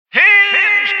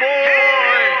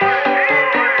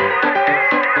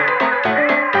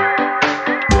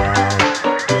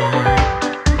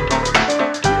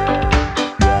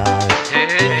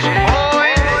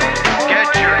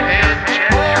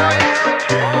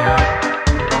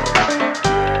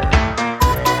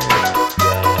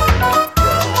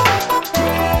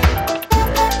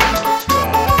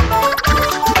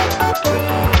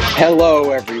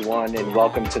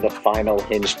welcome to the final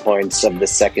Hinge points of the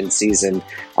second season.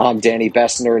 I'm Danny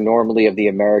Bessner, normally of the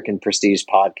American Prestige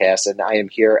podcast, and I am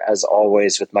here as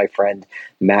always with my friend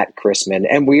Matt Chrisman.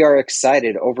 And we are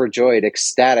excited, overjoyed,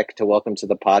 ecstatic to welcome to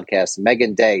the podcast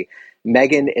Meagan Day.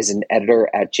 Meagan is an editor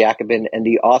at Jacobin and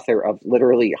the author of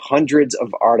literally hundreds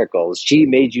of articles. She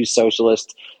made you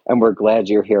socialist, and we're glad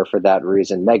you're here for that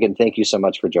reason. Meagan, thank you so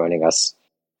much for joining us.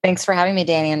 Thanks for having me,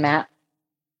 Danny and Matt.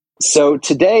 So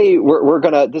today we're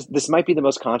gonna this might be the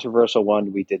most controversial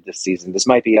one we did this season. This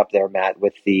might be up there, Matt,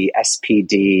 with the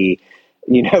SPD,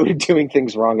 doing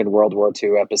things wrong in World War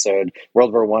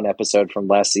I episode from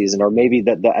last season, or maybe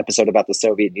the episode about the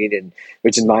Soviet Union,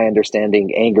 which in my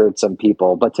understanding angered some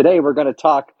people. But today we're going to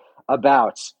talk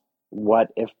about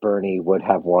what if Bernie would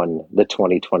have won the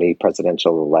 2020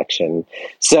 presidential election.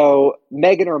 So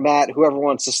Meagan or Matt, whoever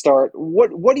wants to start,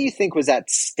 what do you think was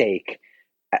at stake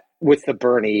with the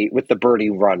Bernie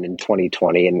run in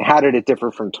 2020, and how did it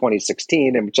differ from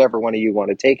 2016? And whichever one of you want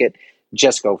to take it,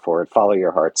 just go for it. Follow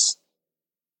your hearts.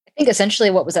 I think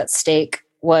essentially what was at stake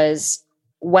was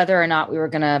whether or not we were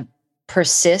going to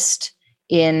persist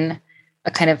in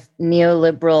a kind of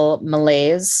neoliberal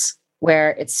malaise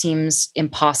where it seems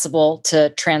impossible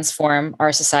to transform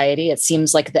our society. It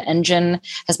seems like the engine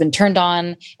has been turned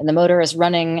on and the motor is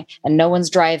running and no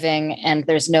one's driving and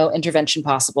there's no intervention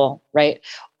possible, right?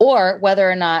 Or whether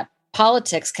or not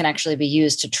politics can actually be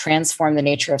used to transform the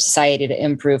nature of society to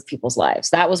improve people's lives.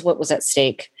 That was what was at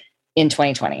stake in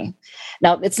 2020.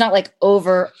 Now, it's not like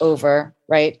over,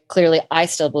 right? Clearly, I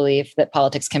still believe that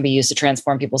politics can be used to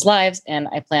transform people's lives, and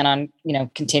I plan on,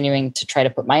 continuing to try to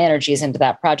put my energies into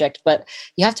that project. But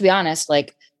you have to be honest,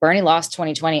 like Bernie lost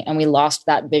 2020, and we lost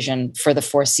that vision for the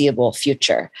foreseeable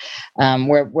future.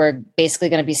 We're basically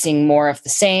going to be seeing more of the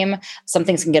same. Some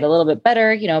things can get a little bit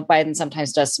better. Biden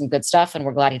sometimes does some good stuff, and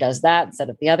we're glad he does that instead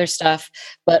of the other stuff.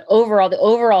 But overall, the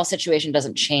overall situation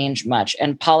doesn't change much,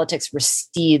 and politics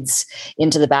recedes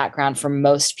into the background for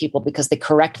most people because they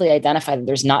correctly identify that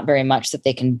there's not very much that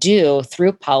they can do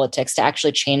through politics to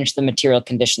actually change the material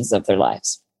conditions of their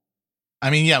lives.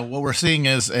 I mean, yeah, what we're seeing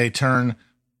is a turn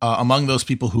among those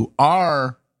people who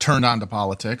are turned on to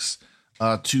politics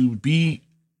to be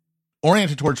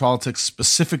oriented towards politics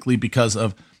specifically because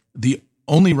of the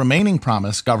only remaining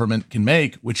promise government can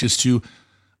make, which is to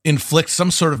inflict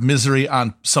some sort of misery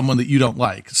on someone that you don't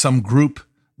like, some group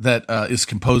that is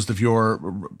composed of your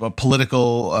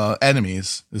political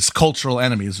enemies, is cultural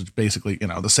enemies, which basically,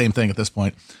 the same thing at this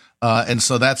point. And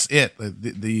so that's it.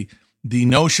 The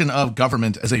notion of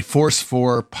government as a force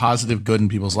for positive good in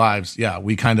people's lives. Yeah,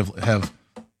 we kind of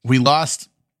we lost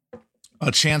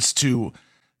a chance to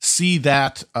see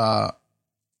that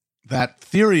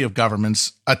theory of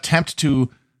governments attempt to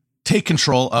take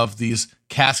control of these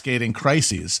cascading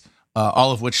crises,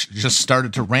 all of which just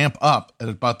started to ramp up at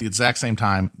about the exact same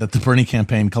time that the Bernie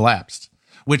campaign collapsed,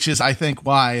 which is, I think,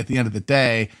 why at the end of the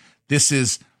day, it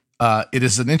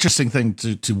is an interesting thing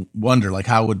to wonder, like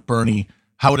how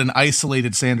would an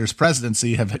isolated Sanders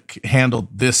presidency have handled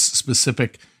this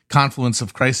specific confluence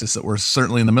of crisis that we're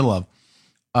certainly in the middle of?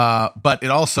 But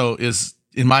it also is,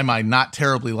 in my mind, not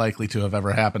terribly likely to have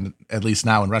ever happened, at least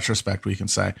now in retrospect, we can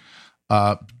say,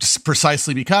 just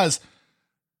precisely because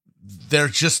there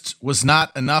just was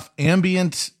not enough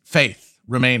ambient faith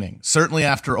remaining, certainly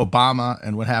after Obama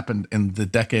and what happened in the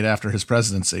decade after his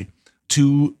presidency,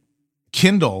 to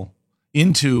kindle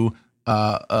into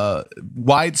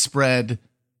widespread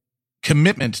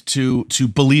commitment to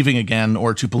believing again,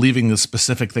 or to believing the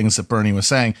specific things that Bernie was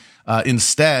saying.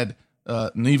 Instead,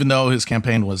 even though his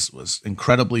campaign was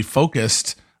incredibly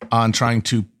focused on trying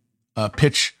to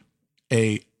pitch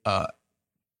a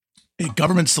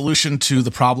government solution to the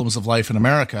problems of life in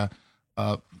America,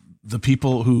 the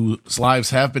people whose lives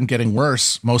have been getting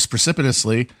worse most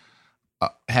precipitously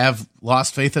have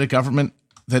lost faith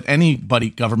that any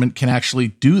government can actually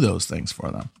do those things for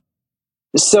them.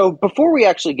 So before we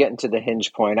actually get into the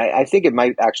Hinge point, I think it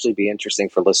might actually be interesting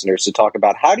for listeners to talk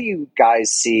about how do you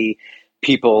guys see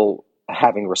people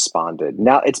having responded?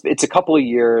 Now, it's a couple of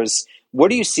years. What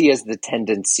do you see as the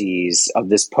tendencies of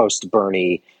this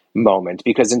post-Bernie moment?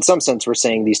 Because in some sense, we're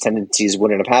saying these tendencies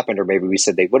wouldn't have happened, or maybe we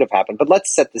said they would have happened. But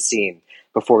let's set the scene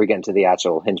before we get into the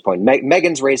actual Hinge point.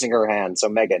 Megan's raising her hand. So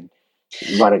Meagan,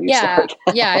 why don't you start?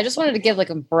 Yeah, I just wanted to give like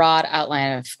a broad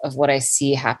outline of what I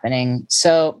see happening.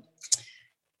 So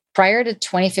prior to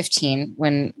 2015,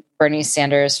 when Bernie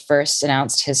Sanders first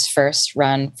announced his first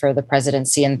run for the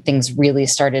presidency and things really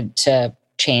started to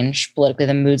change politically,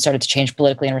 the mood started to change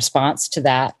politically in response to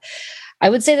that, I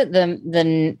would say that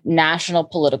the national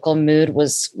political mood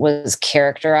was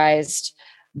characterized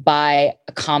by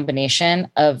a combination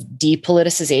of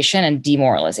depoliticization and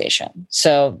demoralization.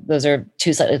 So those are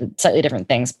two slightly different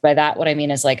things. By that, what I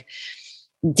mean is like,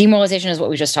 demoralization is what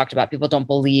we just talked about. People don't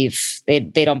believe, they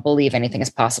don't believe anything is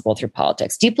possible through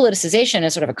politics. Depoliticization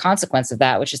is sort of a consequence of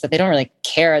that, which is that they don't really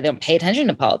care. They don't pay attention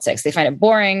to politics. They find it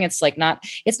boring. It's not,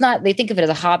 they think of it as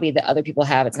a hobby that other people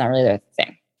have. It's not really their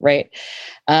thing, right?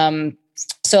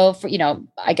 So for,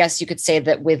 I guess you could say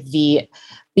that with the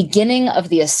beginning of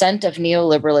the ascent of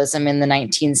neoliberalism in the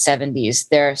 1970s,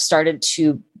 there started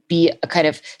to be a kind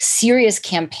of serious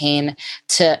campaign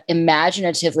to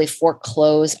imaginatively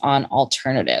foreclose on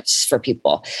alternatives for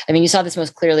people. I mean, you saw this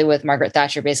most clearly with Margaret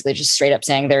Thatcher basically just straight up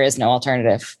saying there is no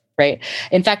alternative, right?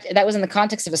 In fact, that was in the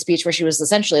context of a speech where she was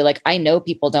essentially like, I know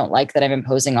people don't like that I'm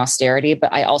imposing austerity,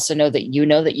 but I also know that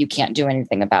you can't do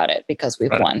anything about it because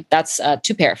we've won. That's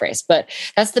to paraphrase, but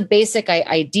that's the basic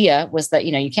idea, was that,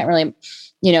 you can't really...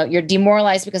 you're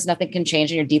demoralized because nothing can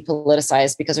change, and you're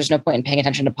depoliticized because there's no point in paying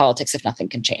attention to politics if nothing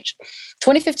can change.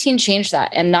 2015 changed that,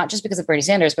 and not just because of Bernie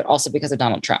Sanders, but also because of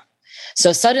Donald Trump.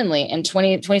 So suddenly in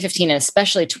 2015, and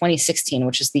especially 2016,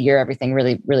 which is the year everything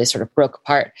really, really sort of broke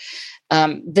apart,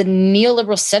 the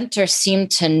neoliberal center seemed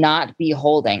to not be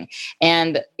holding.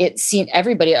 And it seemed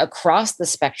everybody across the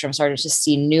spectrum started to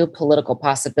see new political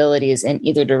possibilities in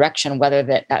either direction, whether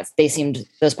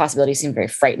those possibilities seemed very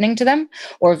frightening to them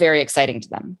or very exciting to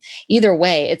them. Either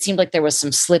way, it seemed like there was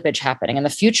some slippage happening, and the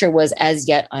future was as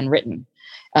yet unwritten.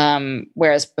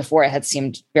 Whereas before it had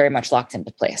seemed very much locked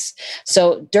into place.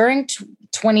 So during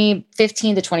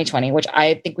 2015 to 2020, which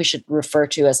I think we should refer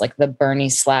to as like the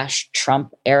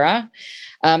Bernie/Trump era,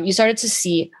 you started to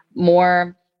see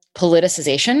more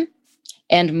politicization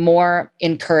and more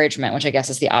encouragement, which I guess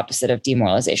is the opposite of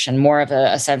demoralization, more of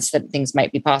a sense that things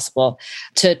might be possible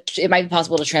to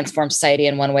transform society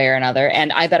in one way or another.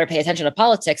 And I better pay attention to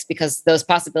politics because those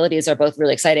possibilities are both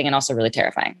really exciting and also really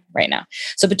terrifying right now.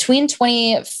 So between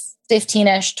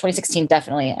 2015-ish, 2016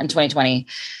 definitely, and 2020,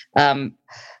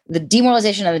 the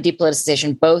demoralization and the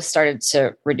depoliticization both started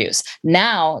to reduce.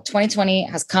 Now, 2020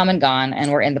 has come and gone,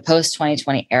 and we're in the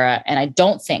post-2020 era, and I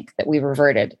don't think that we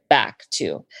reverted back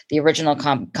to the original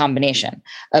combination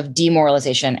of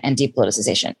demoralization and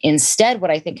depoliticization. Instead,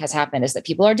 what I think has happened is that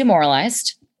people are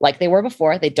demoralized, like they were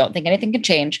before. They don't think anything can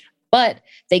change, but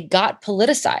they got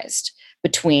politicized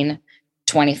between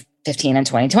 2015 and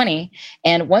 2020.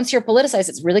 And once you're politicized,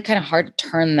 it's really kind of hard to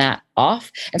turn that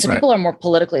off. And so people are more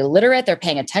politically literate. They're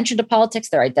paying attention to politics.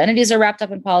 Their identities are wrapped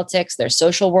up in politics. Their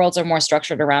social worlds are more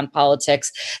structured around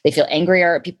politics. They feel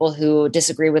angrier at people who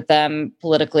disagree with them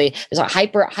politically. There's a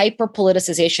hyper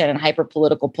politicization and hyper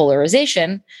political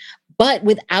polarization, but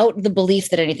without the belief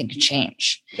that anything can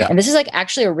change. Yeah. And this is like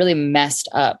actually a really messed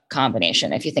up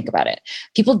combination if you think about it.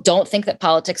 People don't think that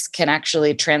politics can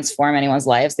actually transform anyone's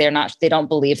lives. They don't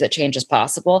believe that change is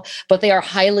possible, but they are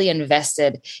highly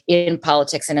invested in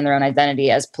politics and in their own identity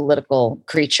as political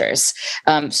creatures.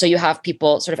 So you have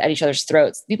people sort of at each other's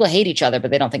throats. People hate each other,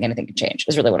 but they don't think anything can change,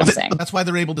 is really what I'm saying. That's why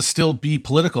they're able to still be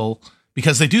political,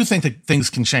 because they do think that things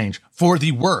can change for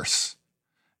the worse.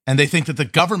 And they think that the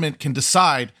government can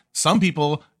decide some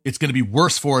people it's going to be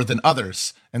worse for than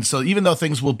others. And so even though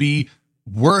things will be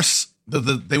worse,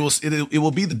 it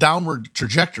will be the downward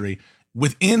trajectory.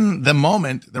 Within the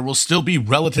moment, there will still be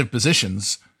relative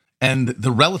positions, and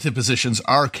the relative positions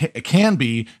can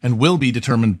be and will be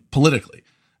determined politically.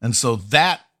 And so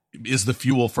that is the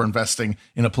fuel for investing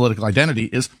in a political identity,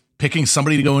 is picking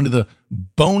somebody to go into the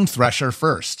bone thresher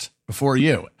first before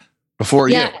you.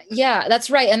 Yeah, that's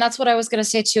right. And that's what I was going to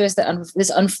say too, is that this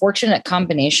unfortunate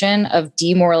combination of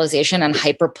demoralization and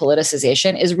hyper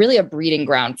politicization is really a breeding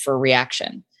ground for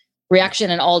reaction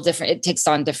in all different, it takes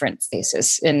on different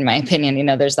faces, in my opinion.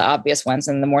 There's the obvious ones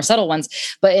and the more subtle ones,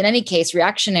 but in any case,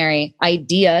 reactionary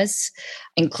ideas,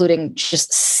 including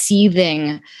just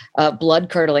seething,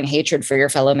 blood-curdling hatred for your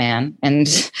fellow man,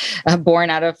 and born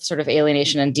out of sort of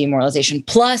alienation and demoralization,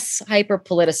 plus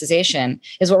hyper-politicization,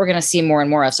 is what we're going to see more and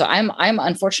more of. So I'm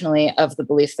unfortunately of the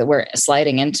belief that we're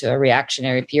sliding into a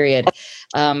reactionary period,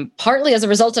 partly as a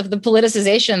result of the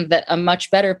politicization that a much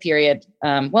better period,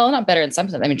 well, not better in some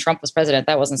sense. I mean, Trump was president,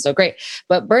 that wasn't so great,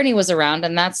 but Bernie was around,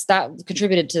 and that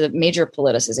contributed to the major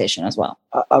politicization as well.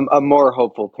 A more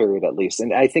hopeful period, at least.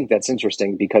 And I think that's interesting,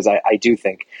 interesting because I do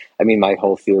think, I mean, my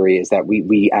whole theory is that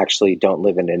we actually don't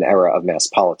live in an era of mass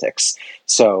politics.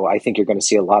 So I think you're going to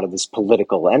see a lot of this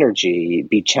political energy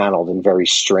be channeled in very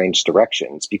strange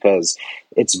directions because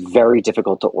it's very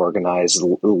difficult to organize.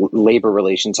 Labor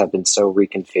relations have been so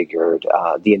reconfigured.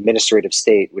 The administrative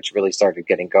state, which really started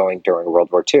getting going during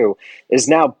World War II, is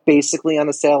now basically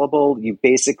unassailable. You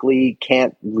basically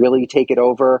can't really take it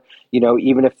over. You know,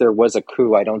 even if there was a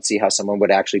coup, I don't see how someone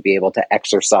would actually be able to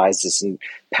exercise this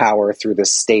power through the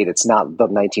state. It's not the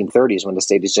 1930s when the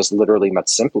state is just literally much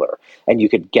simpler and you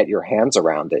could get your hands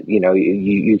around it. You know,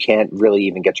 you can't really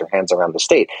even get your hands around the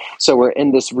state. So we're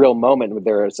in this real moment where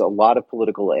there is a lot of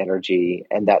political energy,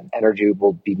 and that energy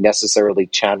will be necessarily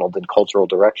channeled in cultural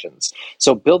directions.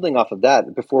 So building off of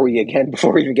that, before we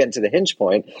even get into the Hinge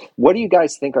point, what do you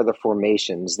guys think are the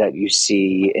formations that you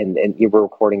see and you were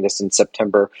recording this in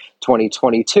September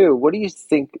 2022? What do you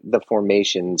think the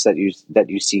formations that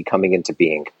you see coming into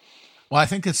being? Well, I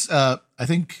think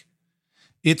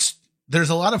there's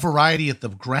a lot of variety at the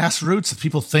grassroots.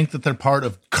 People think that they're part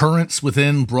of currents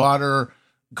within broader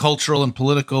cultural and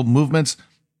political movements,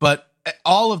 but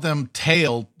all of them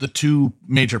tail the two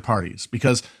major parties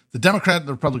because the Democrat and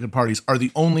the Republican parties are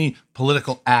the only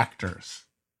political actors.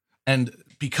 And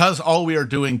because all we are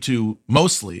doing to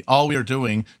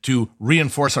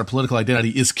reinforce our political identity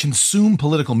is consume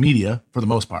political media for the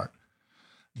most part,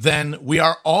 then we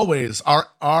are always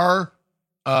our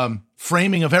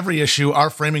framing of every issue, our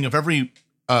framing of every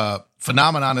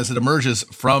phenomenon as it emerges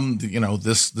from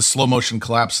the slow motion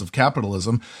collapse of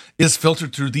capitalism is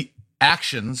filtered through the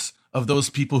actions of those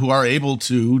people who are able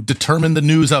to determine the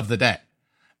news of the day.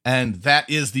 And that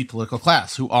is the political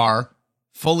class, who are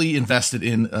fully invested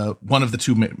in one of the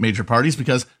two major parties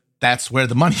because that's where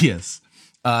the money is.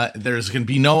 There's going to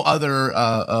be no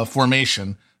other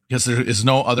formation because there is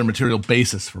no other material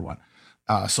basis for one.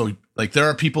 So there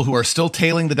are people who are still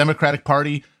tailing the Democratic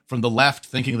Party from the left,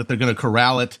 thinking that they're going to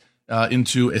corral it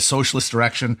into a socialist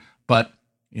direction. But,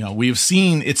 we've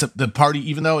seen the party,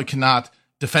 even though it cannot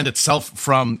defend itself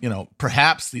from,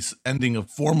 perhaps the ending of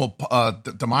formal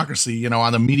democracy,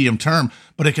 on the medium term,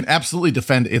 but it can absolutely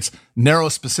defend its narrow,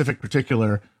 specific,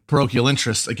 particular parochial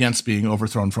interests against being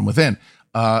overthrown from within.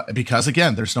 Because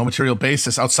again, there's no material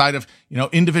basis outside of,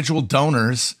 individual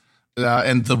donors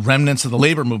and the remnants of the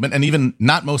labor movement, and even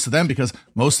not most of them, because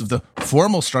most of the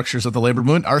formal structures of the labor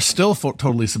movement are still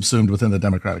totally subsumed within the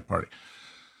Democratic Party.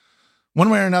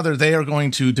 One way or another, they are going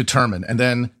to determine, and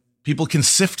then people can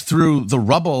sift through the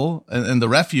rubble and the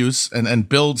refuse and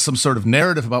build some sort of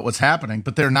narrative about what's happening,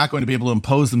 but they're not going to be able to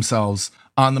impose themselves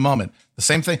on the moment. The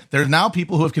same thing. There are now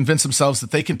people who have convinced themselves that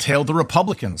they can tail the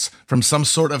Republicans from some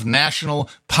sort of national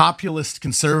populist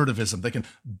conservatism. They can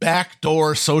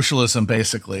backdoor socialism,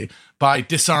 basically, by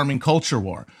disarming culture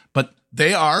war. But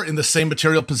they are in the same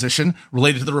material position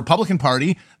related to the Republican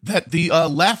Party that the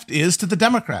left is to the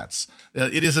Democrats.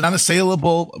 It is an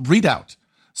unassailable redoubt.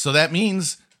 So that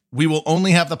means we will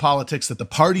only have the politics that the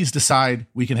parties decide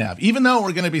we can have, even though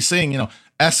we're going to be seeing,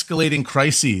 escalating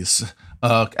crises,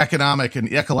 economic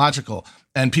and ecological,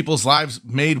 and people's lives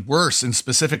made worse in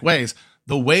specific ways.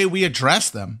 The way we address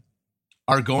them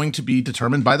are going to be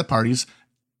determined by the parties,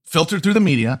 filtered through the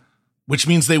media, which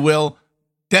means they will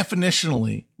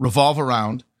definitionally revolve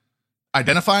around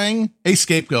identifying a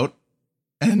scapegoat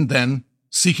and then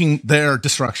seeking their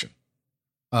destruction.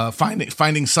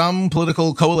 Finding some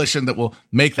political coalition that will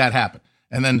make that happen.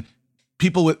 And then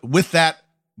people with that,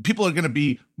 people are going to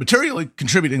be materially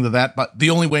contributing to that, but the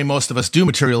only way most of us do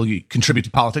materially contribute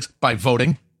to politics, by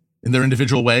voting in their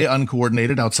individual way,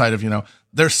 uncoordinated, outside of,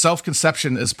 their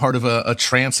self-conception as part of a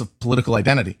trance of political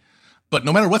identity. But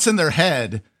no matter what's in their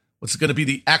head, what's going to be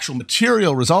the actual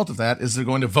material result of that is they're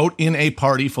going to vote in a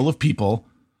party full of people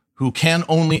who can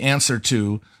only answer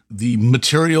to the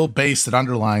material base that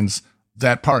underlines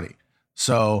that party.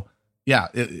 So yeah,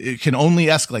 it can only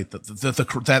escalate.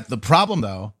 The problem,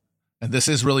 though, and this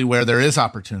is really where there is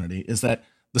opportunity, is that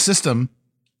the system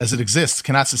as it exists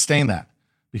cannot sustain that,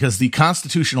 because the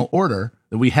constitutional order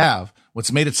that we have,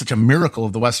 what's made it such a miracle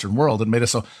of the Western world and made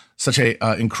us such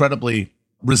a incredibly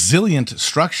resilient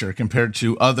structure compared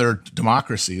to other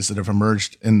democracies that have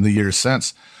emerged in the years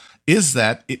since, is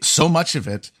that so much of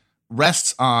it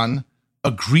rests on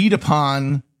agreed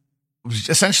upon,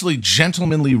 essentially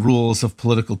gentlemanly rules of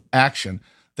political action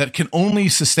that can only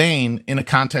sustain in a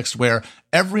context where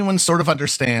everyone sort of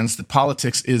understands that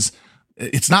politics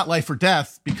it's not life or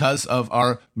death because of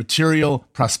our material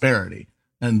prosperity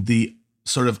and the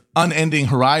sort of unending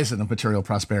horizon of material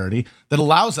prosperity that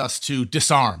allows us to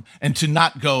disarm and to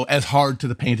not go as hard to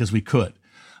the paint as we could.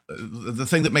 The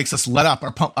thing that makes us let up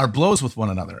our blows with one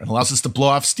another and allows us to blow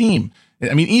off steam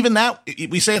I mean, even that,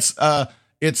 we say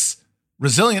it's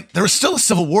resilient. There was still a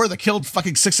civil war that killed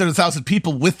fucking 600,000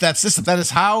 people with that system. That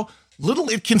is how little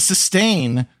it can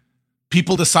sustain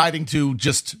people deciding to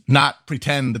just not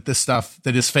pretend that this stuff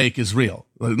that is fake is real.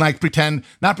 Not pretend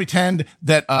that,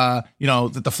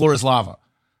 that the floor is lava.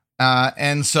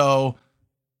 And so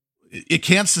it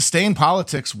can't sustain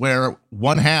politics where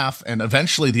one half, and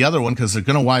eventually the other one, because they're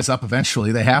going to wise up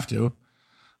eventually, they have to,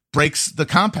 breaks the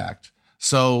compact.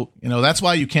 So, that's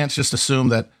why you can't just assume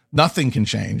that nothing can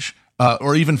change,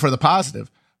 or even for the positive.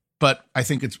 But I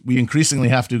think we increasingly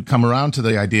have to come around to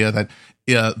the idea that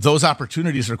those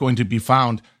opportunities are going to be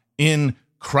found in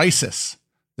crisis.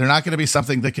 They're not going to be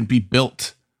something that can be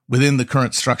built within the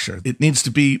current structure. It needs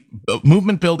to be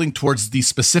movement building towards the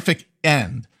specific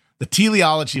end, the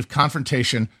teleology of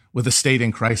confrontation with a state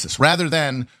in crisis, rather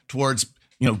than towards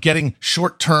getting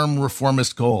short-term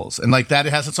reformist goals. And that,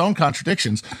 it has its own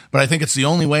contradictions, but I think it's the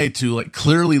only way to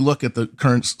clearly look at the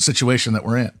current situation that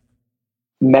we're in.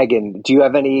 Meagan, do you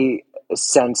have any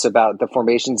sense about the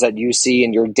formations that you see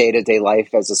in your day-to-day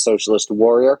life as a socialist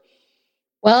warrior?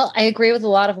 Well, I agree with a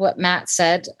lot of what Matt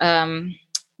said.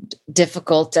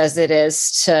 Difficult as it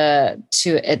is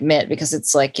to admit, because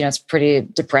it's it's pretty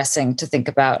depressing to think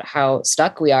about how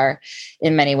stuck we are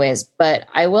in many ways. But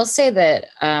I will say that,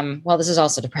 this is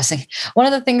also depressing. One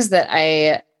of the things that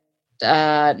I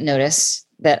notice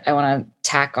that I want to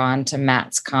tack on to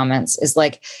Matt's comments is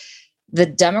the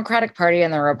Democratic Party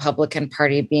and the Republican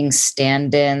Party being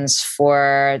stand-ins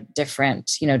for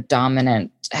different,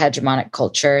 dominant hegemonic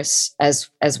cultures, as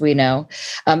we know.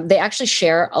 They actually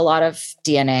share a lot of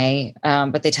DNA,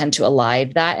 but they tend to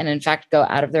elide that, and in fact go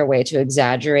out of their way to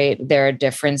exaggerate their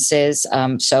differences,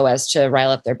 so as to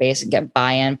rile up their base and get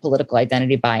buy-in, political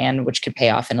identity buy-in, which could pay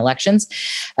off in elections.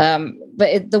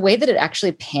 But the way that it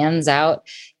actually pans out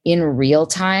in real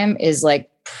time is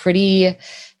pretty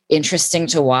interesting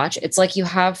to watch. It's you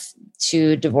have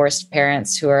two divorced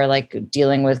parents who are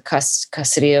dealing with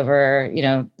custody over,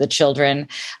 the children,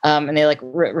 and they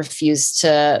refuse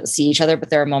to see each other, but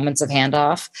there are moments of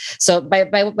handoff. So by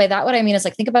that, what I mean is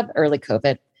think about early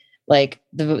COVID,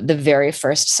 the very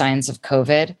first signs of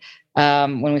COVID,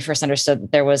 when we first understood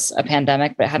that there was a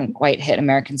pandemic, but it hadn't quite hit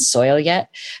American soil yet,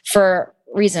 for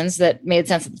reasons that made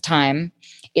sense at the time.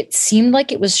 It seemed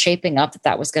like it was shaping up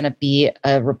that was going to be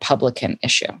a Republican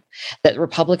issue, that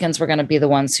Republicans were going to be the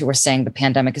ones who were saying the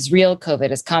pandemic is real,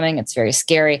 COVID is coming, it's very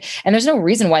scary. And there's no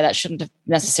reason why that shouldn't have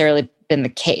necessarily been the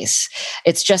case.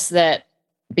 It's just that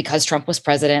because Trump was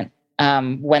president,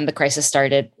 when the crisis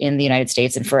started in the United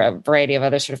States, and for a variety of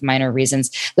other sort of minor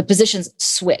reasons, the positions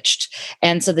switched.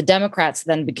 And so the Democrats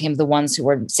then became the ones who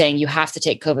were saying you have to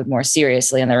take COVID more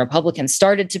seriously. And the Republicans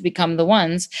started to become the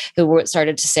ones who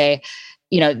started to say,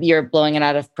 you're blowing it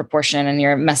out of proportion and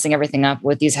you're messing everything up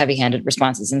with these heavy-handed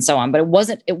responses and so on. But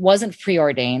it wasn't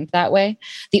preordained that way.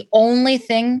 The only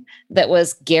thing that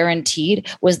was guaranteed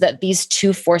was that these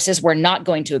two forces were not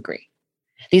going to agree.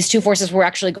 These two forces were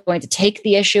actually going to take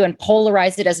the issue and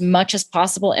polarize it as much as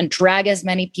possible and drag as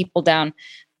many people down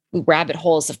rabbit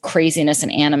holes of craziness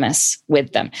and animus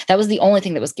with them. That was the only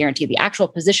thing that was guaranteed. The actual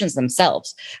positions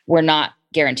themselves were not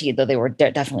guaranteed, though they were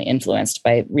definitely influenced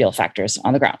by real factors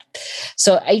on the ground.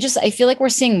 So I feel like we're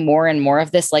seeing more and more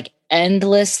of this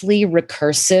endlessly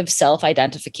recursive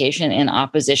self-identification in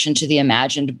opposition to the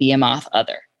imagined behemoth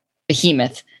other.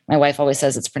 Behemoth. My wife always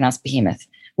says it's pronounced behemoth.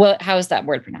 Well, how is that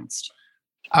word pronounced?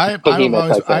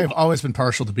 I've always been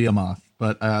partial to behemoth,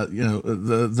 but the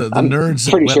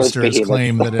nerds at Webster's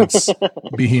claim that it's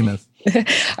behemoth.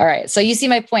 All right. So you see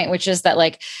my point, which is that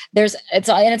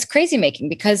it's crazy making,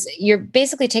 because you're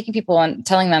basically taking people and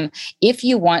telling them, if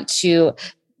you want to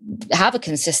have a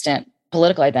consistent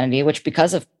political identity, which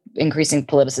because of increasing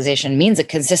politicization means a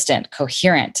consistent,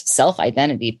 coherent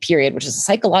self-identity, period, which is a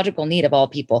psychological need of all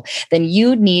people, then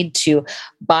you need to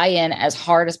buy in as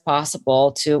hard as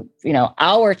possible to,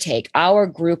 our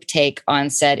group take on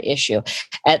said issue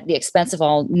at the expense of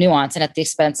all nuance and at the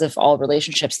expense of all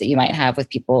relationships that you might have with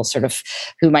people sort of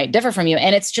who might differ from you.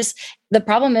 And it's just, the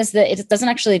problem is that it doesn't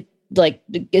actually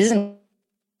it isn't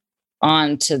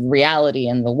on to reality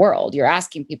in the world. You're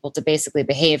asking people to basically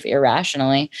behave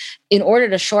irrationally in order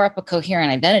to shore up a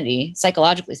coherent identity,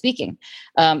 psychologically speaking.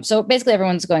 So basically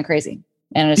everyone's going crazy,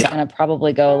 and it's going to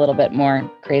probably go a little bit more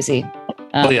crazy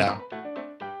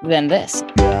than this.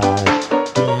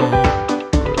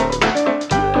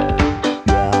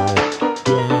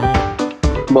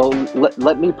 Well,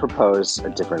 let me propose a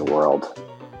different world.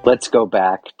 Let's go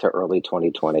back to early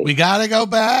 2020. We got to go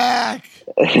back.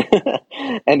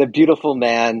 And a beautiful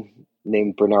man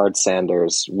named Bernard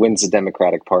Sanders wins the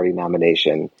Democratic Party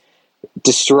nomination,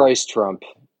 destroys Trump,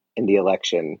 in the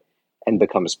election and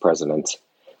becomes president.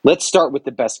 Let's start with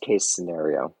the best case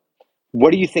scenario.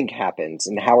 What do you think happens,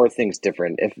 and how are things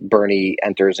different if Bernie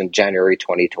enters in January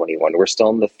 2021? We're still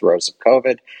in the throes of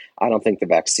COVID. I don't think the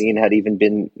vaccine had even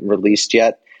been released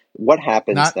yet. What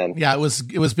happens then? Yeah, it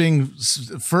was being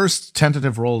first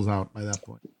tentative rolls out by that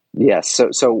point. Yes.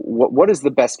 So what is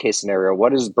the best case scenario?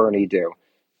 What does Bernie do?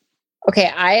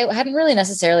 Okay, I hadn't really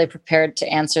necessarily prepared to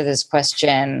answer this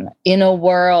question in a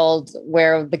world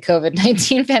where the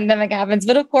COVID-19 pandemic happens.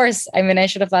 But of course, I mean, I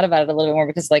should have thought about it a little bit more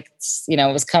because, like,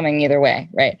 it was coming either way,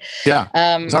 right? Yeah,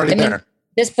 it's already there.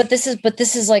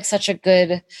 This is like such a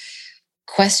good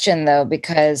question, though,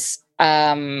 because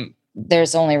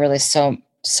there's only really so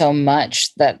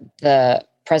much that the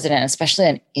president, especially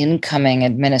an incoming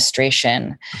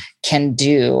administration, can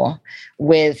do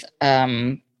with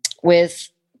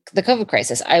the COVID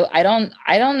crisis. I don't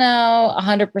know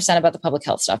 100% about the public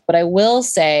health stuff, but I will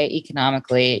say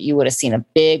economically, you would have seen a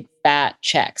big fat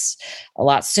checks a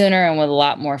lot sooner and with a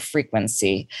lot more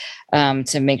frequency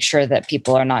to make sure that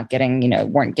people are not getting,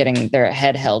 weren't getting their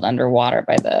head held underwater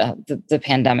by the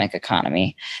pandemic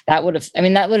economy. That would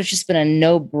have just been a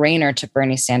no-brainer to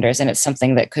Bernie Sanders, and it's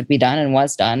something that could be done and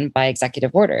was done by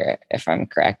executive order, if I'm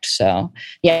correct. So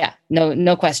yeah,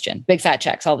 no question. Big fat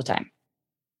checks all the time.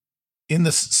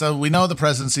 So we know the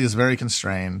presidency is very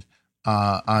constrained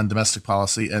on domestic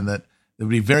policy, and that it would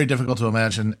be very difficult to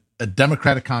imagine a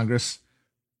Democratic Congress,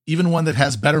 even one that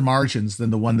has better margins than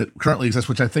the one that currently exists,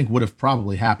 which I think would have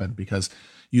probably happened because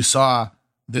you saw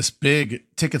this big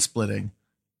ticket splitting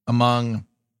among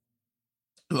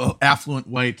affluent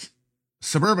white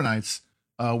suburbanites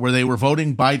where they were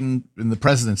voting Biden in the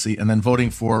presidency and then voting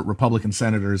for Republican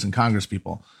senators and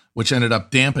congresspeople, which ended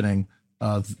up dampening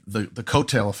the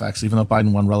coattail effects, even though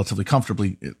Biden won relatively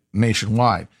comfortably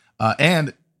nationwide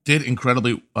and did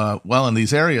incredibly well in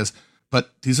these areas. But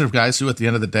these are guys who, at the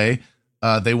end of the day,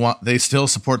 they still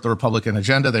support the Republican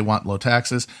agenda. They want low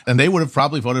taxes, and they would have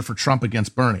probably voted for Trump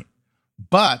against Bernie.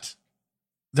 But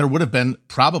there would have been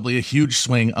probably a huge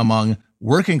swing among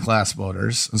working class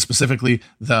voters, and specifically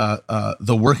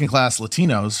the working class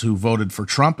Latinos who voted for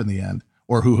Trump in the end,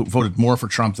 or who voted more for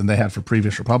Trump than they had for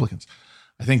previous Republicans.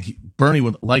 I think Bernie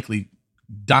would likely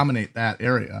dominate that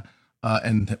area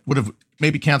and would have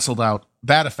maybe canceled out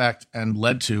that effect and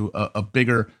led to a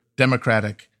bigger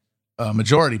Democratic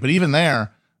majority. But even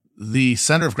there, the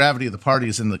center of gravity of the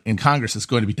parties in Congress is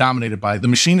going to be dominated by the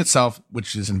machine itself,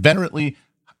 which is inveterately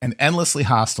and endlessly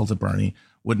hostile to Bernie,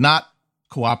 would not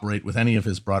cooperate with any of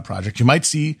his broad projects. You might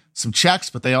see some checks,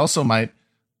 but they also might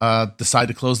decide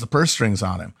to close the purse strings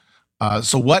on him.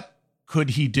 So what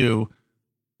could he do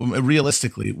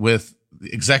realistically with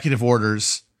executive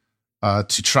orders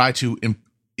to try to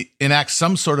enact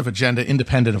some sort of agenda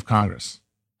independent of Congress?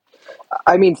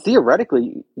 I mean,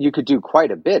 theoretically, you could do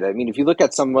quite a bit. I mean, if you look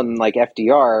at someone like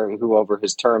FDR, who over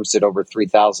his terms did over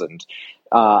 3,000,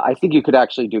 I think you could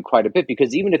actually do quite a bit,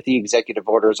 because even if the executive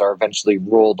orders are eventually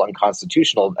ruled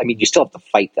unconstitutional, I mean, you still have to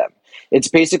fight them. It's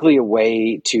basically a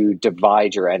way to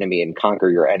divide your enemy and conquer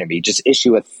your enemy. Just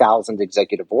issue 1,000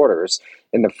 executive orders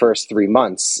in the first 3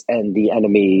 months, and the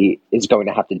enemy is going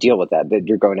to have to deal with that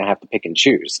you're going to have to pick and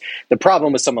choose. The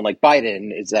problem with someone like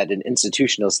Biden is that an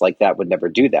institutionalist like that would never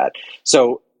do that.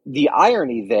 So the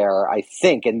irony there, I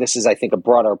think, and this is, I think, a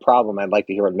broader problem, I'd like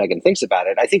to hear what Meagan thinks about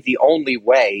it. I think the only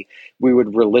way we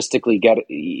would realistically get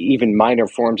even minor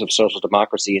forms of social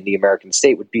democracy in the American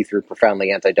state would be through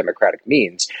profoundly anti-democratic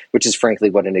means, which is frankly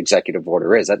what an executive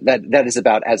order is. That is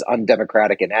about as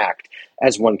undemocratic an act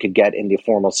as one could get in the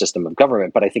formal system of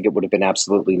government. But I think it would have been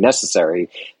absolutely necessary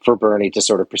for Bernie to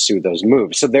sort of pursue those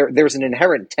moves. So there's an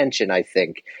inherent tension, I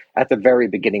think, at the very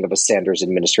beginning of a Sanders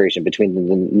administration between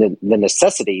the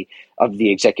necessity of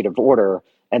the executive order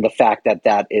and the fact that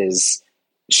that is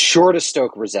sure to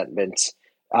stoke resentment,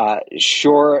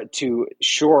 sure to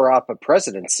shore up a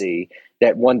presidency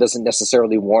that one doesn't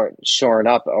necessarily want shoring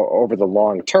up over the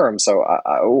long term. So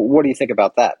what do you think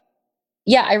about that?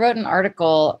 Yeah, I wrote an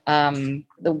article, the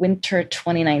winter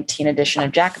 2019 edition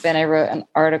of Jacobin. I wrote an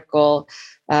article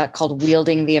called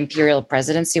Wielding the Imperial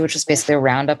Presidency, which was basically a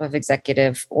roundup of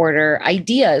executive order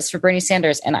ideas for Bernie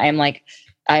Sanders. And I'm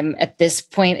at this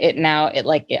point,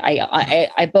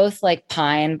 I both like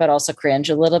pine, but also cringe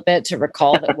a little bit to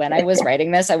recall that when I was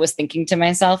writing this, I was thinking to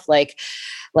myself, or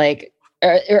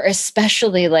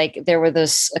especially like there were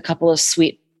a couple of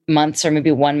sweet months, or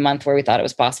maybe 1 month where we thought it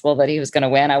was possible that he was going to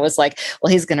win, I was like,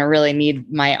 well, he's going to really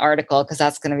need my article because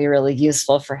that's going to be really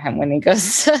useful for him when he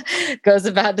goes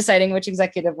about deciding which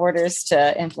executive orders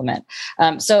to implement.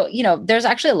 So, there's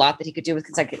actually a lot that he could do with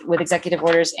executive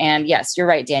orders. And yes, you're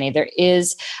right, Danny, there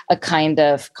is a kind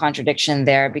of contradiction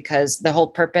there, because the whole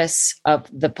purpose of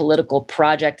the political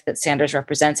project that Sanders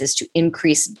represents is to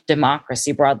increase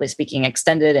democracy, broadly speaking,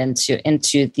 extended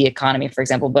into the economy, for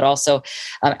example, but also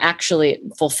actually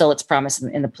fulfill its promise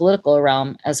in the political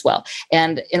realm as well.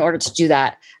 And in order to do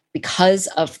that, because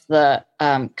of the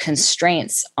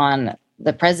constraints on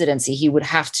the presidency, he would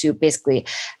have to basically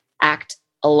act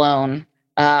alone,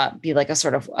 be like a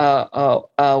sort of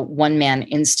a one-man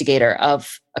instigator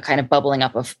of a kind of bubbling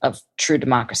up of true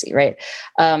democracy, right?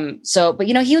 But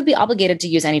he would be obligated to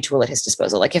use any tool at his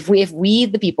disposal. Like if we,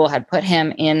 the people, had put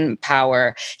him in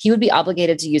power, he would be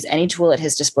obligated to use any tool at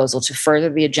his disposal to further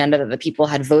the agenda that the people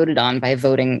had voted on by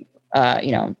voting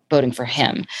for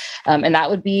him. And that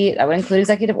would include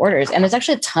executive orders. And there's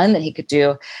actually a ton that he could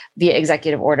do via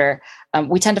executive order.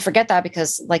 We tend to forget that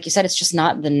because, like you said, it's just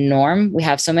not the norm. We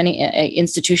have so many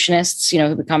institutionists,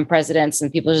 who become presidents, and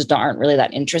people just aren't really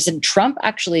that interested. Trump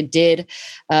actually did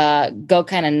go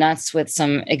kind of nuts with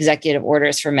some executive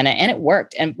orders for a minute, and it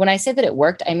worked. And when I say that it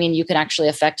worked, I mean you can actually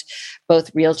affect both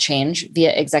real change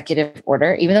via executive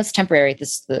order, even though it's temporary.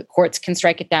 The courts can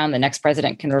strike it down, the next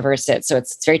president can reverse it, so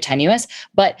it's very tenuous.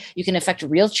 But you can affect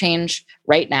real change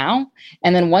right now,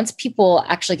 and then once people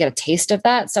actually get a taste of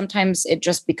that, sometimes it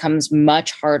just becomes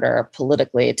much harder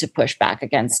politically to push back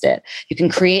against it. You can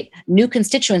create new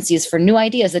constituencies for new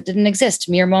ideas that didn't exist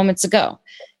mere moments ago.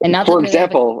 And now, for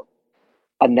example,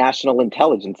 a national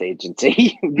intelligence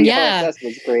agency. The NSS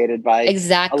was created by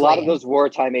a lot of those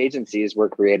wartime agencies were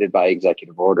created by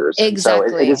executive orders.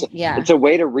 Exactly. So it's a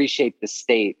way to reshape the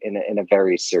state in a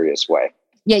very serious way.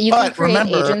 Yeah, you can create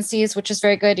agencies, which is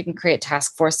very good. You can create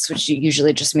task forces, which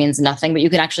usually just means nothing, but you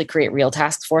can actually create real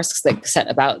task forces that set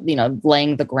about,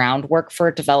 laying the groundwork for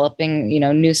developing,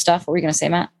 new stuff. What were you going to say,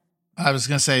 Matt? I was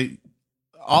going to say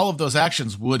all of those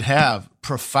actions would have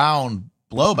profound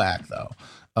blowback, though.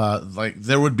 Like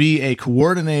there would be a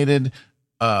coordinated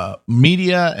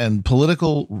media and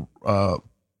political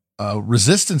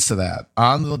resistance to that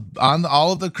on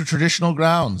all of the traditional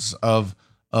grounds of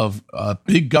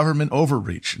big government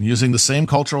overreach and using the same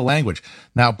cultural language.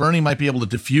 Now, Bernie might be able to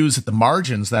diffuse at the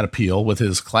margins that appeal with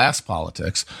his class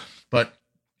politics, but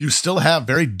you still have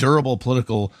very durable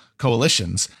political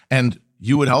coalitions. And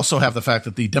you would also have the fact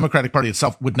that the Democratic Party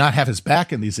itself would not have his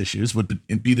back in these issues, would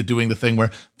be doing the thing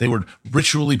where they would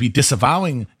ritually be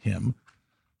disavowing him.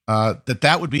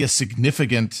 That would be a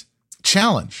significant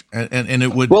challenge, and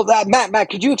it would. Well,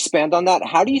 Matt, could you expand on that?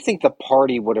 How do you think the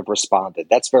party would have responded?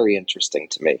 That's very interesting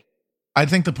to me. I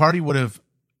think the party would have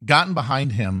gotten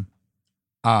behind him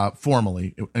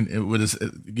formally, and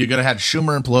you're going to have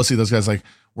Schumer and Pelosi, those guys, like,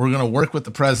 we're going to work with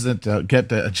the president to get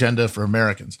the agenda for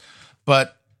Americans.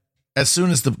 But as soon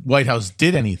as the White House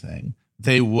did anything,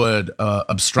 they would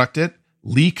obstruct it,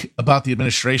 leak about the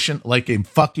administration like a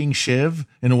fucking shiv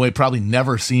in a way probably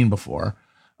never seen before.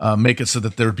 Make it so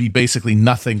that there'd be basically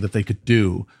nothing that they could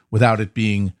do without it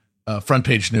being front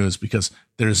page news, because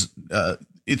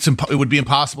it would be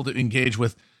impossible to engage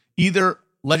with either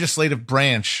legislative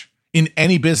branch in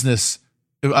any business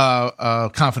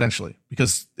confidentially,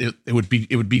 because it would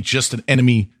be just an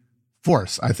enemy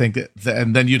force. I think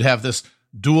and then you'd have this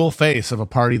dual face of a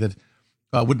party that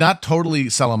would not totally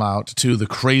sell him out to the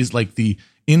craze, like the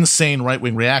insane right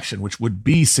wing reaction, which would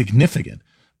be significant.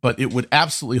 But it would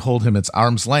absolutely hold him its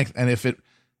arm's length. And if it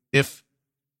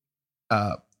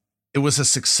was a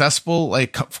successful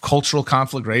cultural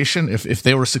conflagration, if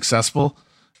they were successful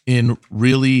in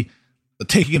really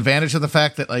taking advantage of the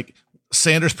fact that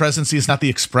Sanders' presidency is not the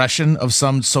expression of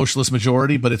some socialist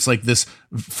majority, but it's like this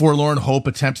forlorn hope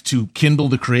attempt to kindle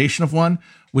the creation of one,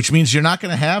 which means you're not going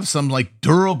to have some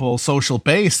durable social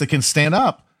base that can stand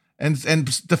up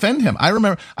and defend him. I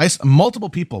remember multiple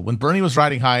people, when Bernie was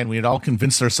riding high and we had all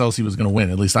convinced ourselves he was going to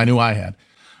win, at least I knew I had,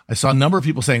 I saw a number of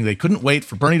people saying they couldn't wait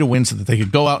for Bernie to win so that they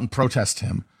could go out and protest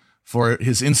him for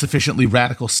his insufficiently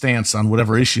radical stance on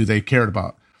whatever issue they cared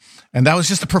about. And that was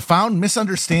just a profound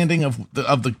misunderstanding of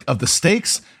the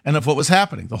stakes and of what was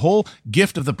happening. The whole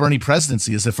gift of the Bernie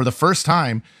presidency is that for the first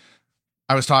time,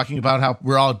 I was talking about how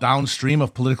we're all downstream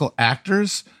of political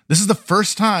actors. This is the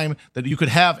first time that you could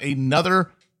have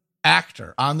another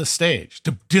actor on the stage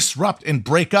to disrupt and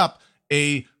break up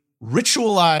a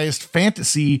ritualized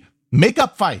fantasy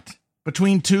makeup fight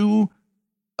between two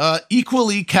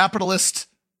equally capitalist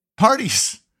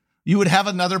parties. You would have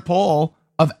another pole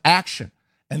of action.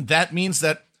 And that means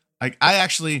that I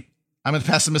actually I'm a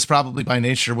pessimist probably by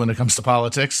nature when it comes to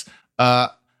politics.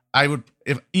 I would,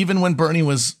 if even when Bernie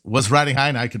was riding high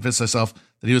and I convinced myself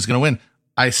that he was going to win,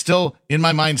 I still, in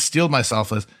my mind, steeled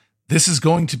myself as this is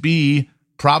going to be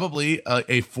probably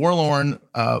a forlorn,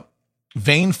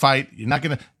 vain fight.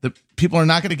 The people are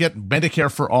not going to get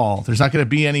Medicare for all. There's not going to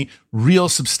be any real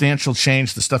substantial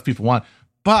change, the stuff people want.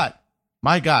 But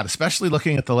my God, especially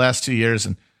looking at the last 2 years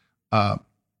and how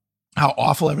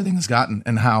awful everything has gotten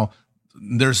and how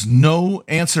there's no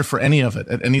answer for any of it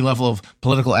at any level of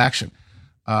political action.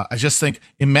 I just think,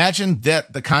 imagine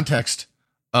that the context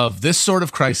of this sort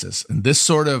of crisis and this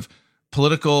sort of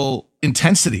political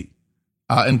intensity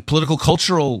and political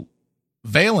cultural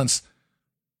valence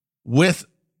with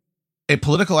a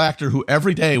political actor who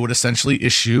every day would essentially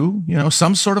issue,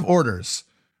 some sort of orders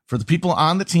for the people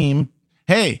on the team.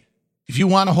 Hey, if you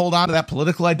want to hold on to that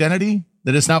political identity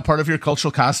that is now part of your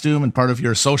cultural costume and part of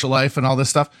your social life and all this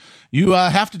stuff, you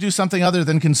have to do something other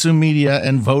than consume media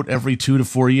and vote every 2 to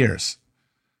 4 years.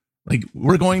 Like,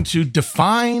 we're going to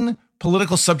define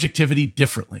political subjectivity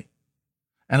differently.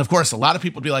 And of course, a lot of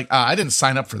people would be like, I didn't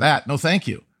sign up for that. No, thank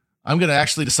you. I'm going to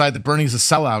actually decide that Bernie's a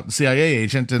sellout and CIA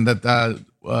agent and that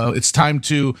it's time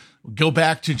to go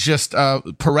back to just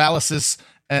paralysis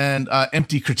and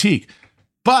empty critique.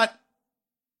 But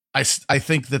I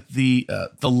think that the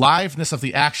liveness of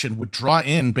the action would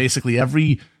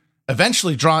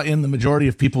eventually draw in the majority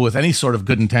of people with any sort of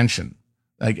good intention,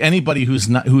 like anybody who's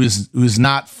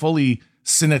not fully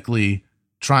cynically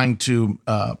trying to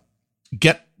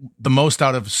get the most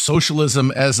out of socialism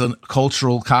as a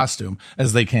cultural costume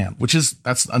as they can,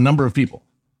 that's a number of people.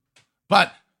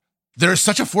 But there's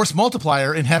such a force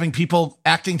multiplier in having people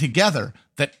acting together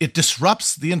that it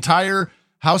disrupts the entire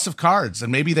house of cards,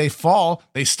 and maybe they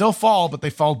still fall, but they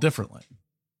fall differently.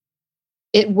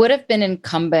 It would have been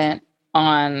incumbent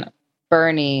on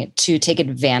Bernie to take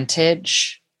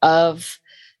advantage of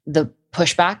the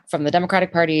pushback from the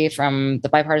Democratic Party, from the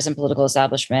bipartisan political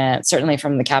establishment, certainly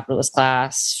from the capitalist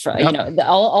class,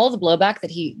 all the blowback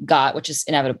that he got, which is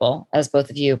inevitable, as both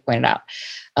of you pointed out.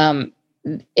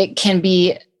 It can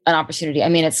be an opportunity. I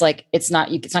mean, it's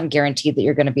not guaranteed that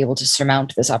you're going to be able to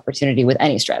surmount this opportunity with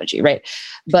any strategy, right?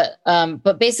 But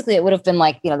basically, it would have been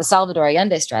like the Salvador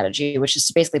Allende strategy, which is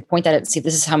to basically point at it and see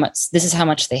this is how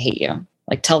much they hate you.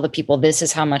 Like, tell the people this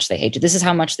is how much they hate you. This is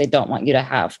how much they don't want you to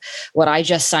have what I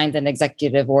just signed an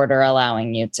executive order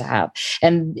allowing you to have.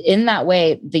 And in that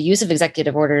way, the use of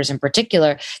executive orders in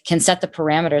particular can set the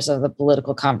parameters of the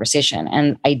political conversation,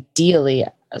 and ideally,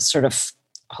 sort of,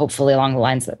 hopefully along the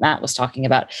lines that Matt was talking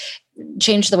about,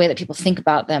 change the way that people think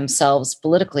about themselves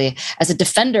politically as a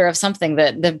defender of something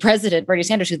that the president, Bernie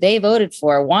Sanders, who they voted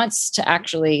for, wants to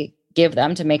actually give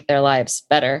them to make their lives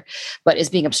better, but is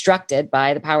being obstructed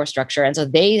by the power structure. And so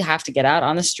they have to get out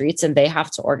on the streets and they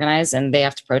have to organize and they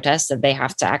have to protest and they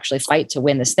have to actually fight to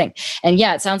win this thing. And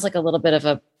yeah, it sounds like a little bit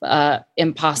of a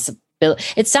impossibility.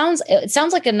 It sounds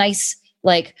like a nice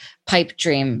pipe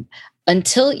dream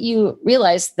until you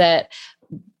realize that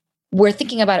we're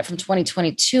thinking about it from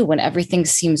 2022 when everything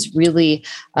seems really,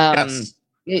 yes.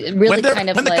 Really when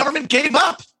the government gave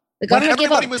up. The government when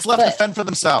everybody was left to fend for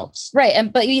themselves.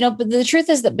 Right. But the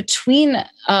truth is that between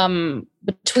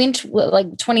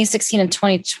 2016 and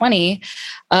 2020,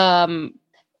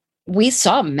 we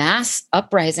saw mass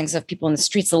uprisings of people in the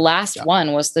streets. The last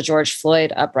one was the George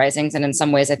Floyd uprisings. And in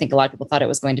some ways, I think a lot of people thought it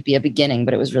was going to be a beginning,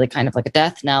 but it was really kind of like a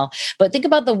death knell. But think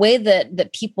about the way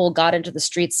that people got into the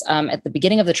streets at the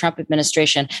beginning of the Trump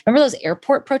administration. Remember those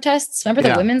airport protests? Remember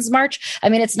the Women's March? I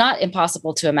mean, it's not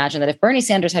impossible to imagine that if Bernie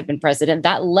Sanders had been president,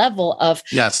 that level of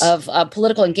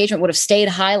political engagement would have stayed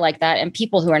high like that. And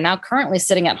people who are now currently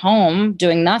sitting at home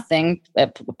doing nothing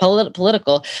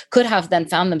political could have then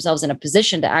found themselves in a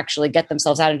position to actually get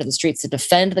themselves out into the streets to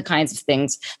defend the kinds of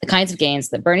things, the kinds of gains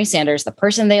that Bernie Sanders, the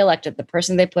person they elected, the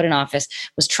person they put in office,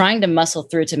 was trying to muscle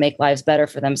through to make lives better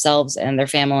for themselves and their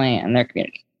family and their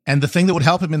community. And the thing that would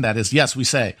help him in that is, yes, we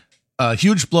say a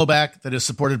huge blowback that is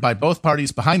supported by both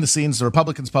parties behind the scenes, the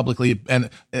Republicans publicly,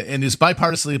 and is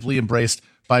bipartisanly embraced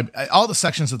by all the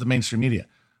sections of the mainstream media.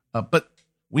 But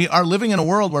we are living in a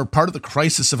world where part of the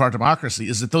crisis of our democracy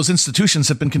is that those institutions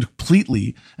have been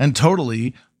completely and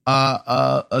totally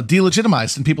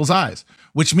delegitimized in people's eyes,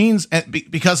 which means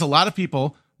because a lot of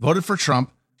people voted for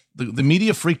Trump, the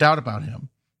media freaked out about him.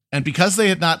 And because they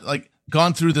had not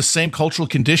gone through the same cultural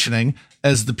conditioning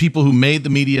as the people who made the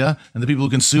media and the people who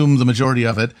consume the majority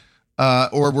of it,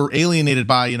 or were alienated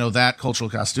by, that cultural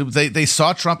costume, they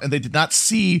saw Trump and they did not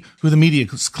see who the media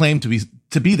claimed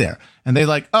to be there. And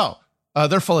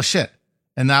they're full of shit.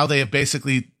 And now they have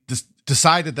basically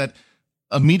decided that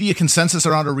a media consensus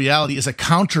around a reality is a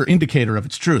counter indicator of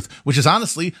its truth, which is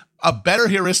honestly a better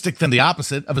heuristic than the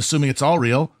opposite of assuming it's all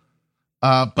real.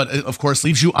 But of course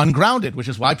leaves you ungrounded, which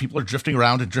is why people are drifting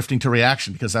around and drifting to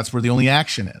reaction, because that's where the only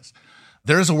action is.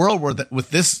 There is a world where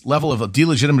with this level of a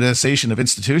delegitimization of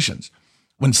institutions,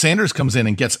 when Sanders comes in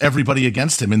and gets everybody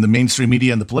against him in the mainstream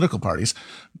media and the political parties,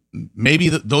 maybe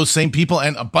those same people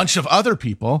and a bunch of other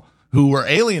people who were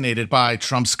alienated by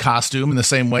Trump's costume in the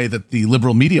same way that the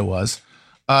liberal media was,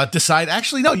 decide,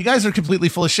 actually, no, you guys are completely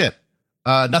full of shit.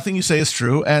 Nothing you say is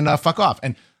true, and fuck off.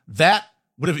 And that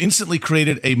would have instantly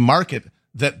created a market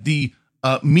that the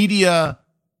media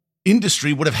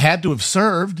industry would have had to have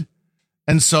served.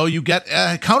 And so you get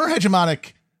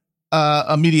counter-hegemonic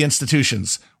media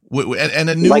institutions and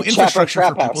a new like infrastructure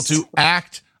for House. people to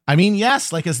act. I mean,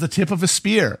 yes, like as the tip of a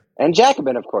spear. And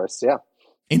Jacobin, of course, yeah.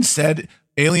 Instead,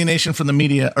 alienation from the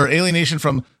media, or alienation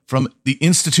from the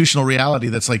institutional reality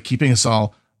that's like keeping us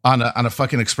all on a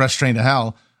fucking express train to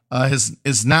hell,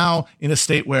 is now in a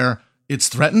state where it's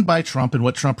threatened by Trump and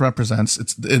what Trump represents,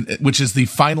 which is the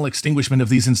final extinguishment of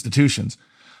these institutions.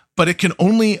 But it can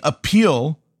only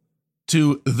appeal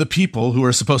to the people who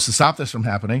are supposed to stop this from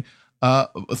happening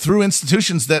through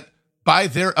institutions that, by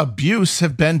their abuse,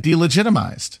 have been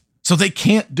delegitimized. So they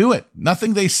can't do it.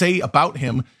 Nothing they say about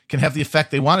him can have the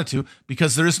effect they want it to,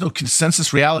 because there is no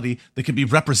consensus reality that can be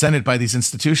represented by these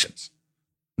institutions.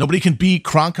 Nobody can be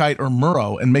Cronkite or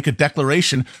Murrow and make a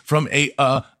declaration from a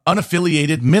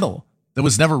unaffiliated middle that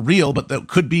was never real, but that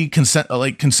could be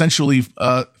consensually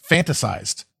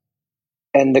fantasized.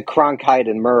 And the Cronkite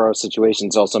and Murrow situation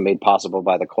is also made possible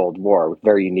by the Cold War,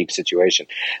 very unique situation.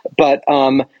 But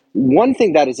one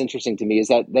thing that is interesting to me is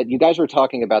that you guys were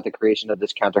talking about the creation of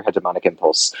this counter-hegemonic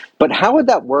impulse. But how would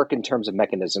that work in terms of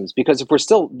mechanisms? Because if we're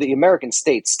still, the American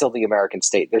state's still the American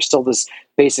state. There's still this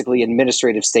basically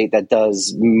administrative state that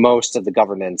does most of the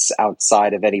governance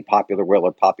outside of any popular will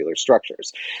or popular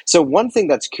structures. So one thing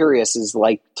that's curious is,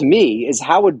 like, to me, is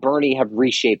how would Bernie have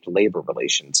reshaped labor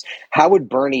relations? How would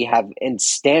Bernie have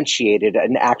instantiated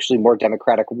an actually more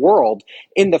democratic world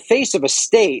in the face of a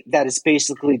state that is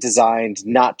basically designed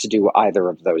not to do either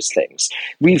of those things?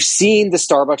 We've seen the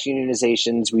Starbucks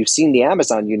unionizations, we've seen the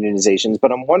Amazon unionizations,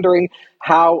 but I'm wondering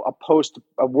how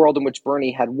a world in which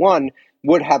Bernie had won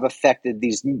would have affected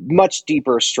these much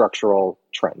deeper structural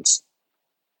trends.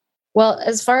 Well,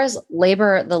 as far as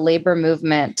the labor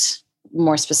movement,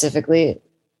 more specifically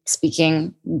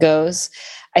speaking, goes,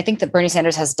 I think that Bernie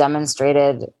Sanders has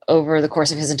demonstrated over the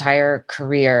course of his entire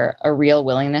career a real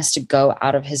willingness to go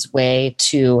out of his way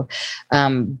to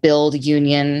build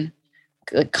union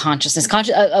consciousness,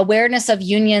 awareness of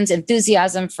unions,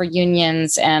 enthusiasm for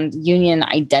unions, and union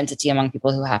identity among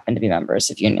people who happen to be members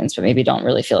of unions, but maybe don't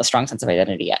really feel a strong sense of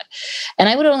identity yet. And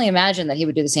I would only imagine that he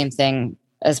would do the same thing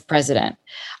as president.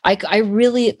 I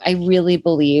really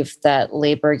believe that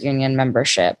labor union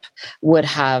membership would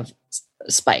have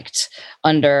spiked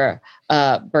under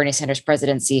Bernie Sanders'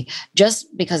 presidency,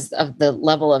 just because of the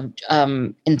level of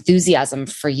enthusiasm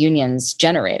for unions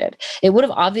generated. It would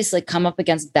have obviously come up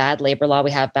against bad labor law.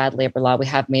 We have bad labor law. We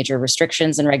have major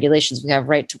restrictions and regulations. We have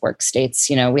right to work states.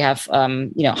 We have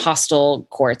hostile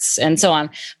courts and so on.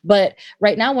 But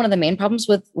right now, one of the main problems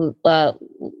with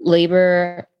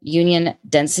labor union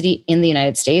density in the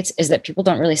United States is that people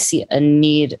don't really see a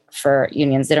need for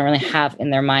unions. They don't really have in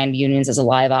their mind unions as a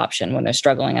live option when they're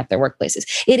struggling at their workplaces.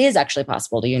 It is actually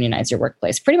possible to unionize your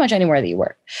workplace pretty much anywhere that you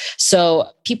work. So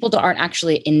people aren't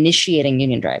actually initiating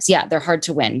union drives. Yeah, they're hard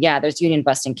to win. Yeah, there's union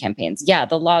busting campaigns. Yeah,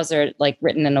 the laws are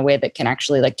written in a way that can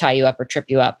actually tie you up or trip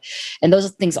you up. And those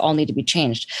things all need to be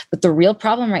changed. But the real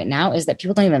problem right now is that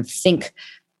people don't even think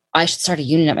I should start a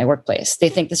union at my workplace. They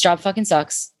think this job fucking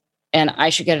sucks and I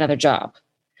should get another job.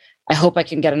 I hope I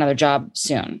can get another job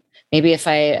soon. Maybe if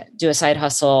I do a side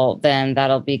hustle, then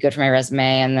that'll be good for my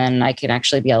resume, and then I can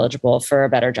actually be eligible for a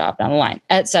better job down the line,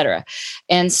 et cetera.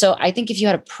 And so I think if you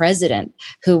had a president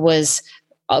who was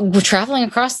traveling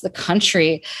across the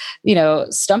country,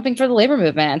 stumping for the labor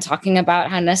movement and talking about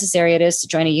how necessary it is to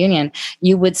join a union,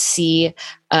 you would see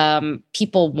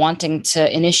people wanting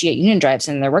to initiate union drives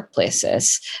in their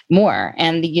workplaces more.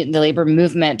 And the labor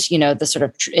movement, the sort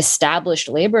of established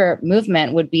labor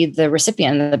movement would be the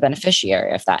recipient and the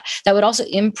beneficiary of that. That would also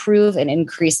improve and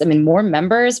increase. More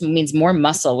members means more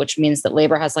muscle, which means that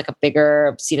labor has a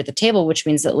bigger seat at the table, which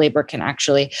means that labor can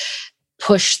actually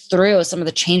push through some of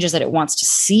the changes that it wants to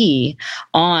see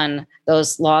on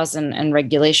those laws and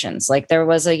regulations. Like there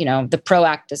was the PRO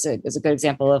Act is a good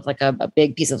example of like a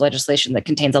big piece of legislation that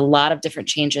contains a lot of different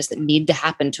changes that need to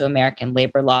happen to American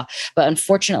labor law. But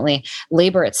unfortunately,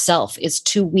 labor itself is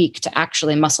too weak to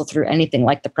actually muscle through anything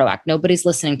like the PRO Act. Nobody's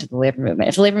listening to the labor movement.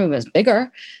 If the labor movement was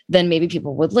bigger, then maybe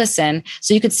people would listen.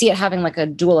 So you could see it having like a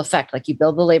dual effect. Like you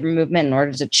build the labor movement in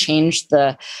order to change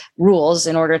the rules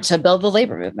in order to build the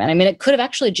labor movement. I mean, it could have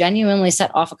actually genuinely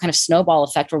set off a kind of snowball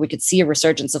effect where we could see a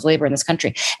resurgence of labor in this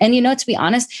country. And, to be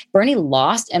honest, Bernie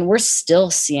lost, and we're still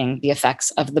seeing the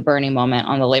effects of the Bernie moment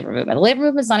on the labor movement. The labor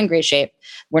movement's not in great shape.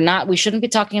 We shouldn't be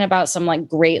talking about some like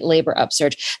great labor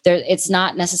upsurge. It's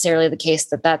not necessarily the case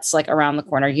that that's like around the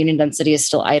corner. Union density is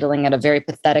still idling at a very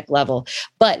pathetic level,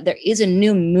 but there is a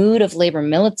new mood of labor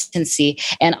militancy,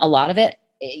 and a lot of it,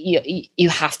 you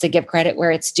have to give credit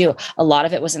where it's due. A lot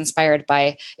of it was inspired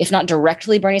by, if not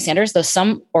directly Bernie Sanders, though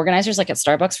some organizers like at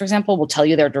Starbucks, for example, will tell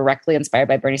you they're directly inspired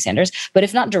by Bernie Sanders. But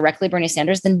if not directly Bernie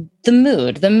Sanders, then the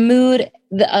mood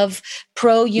of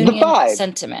pro-union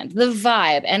sentiment, the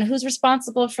vibe, and who's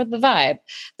responsible for the vibe?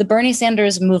 The Bernie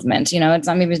Sanders movement. It's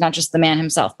not just the man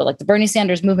himself, but like the Bernie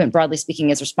Sanders movement, broadly speaking,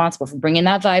 is responsible for bringing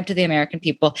that vibe to the American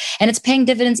people. And it's paying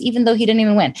dividends even though he didn't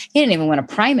even win. He didn't even win a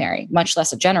primary, much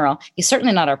less a general. He's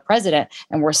certainly not our president,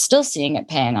 and we're still seeing it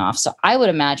paying off. So I would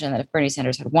imagine that if Bernie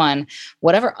Sanders had won,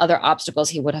 whatever other obstacles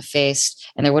he would have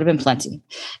faced, and there would have been plenty,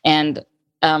 and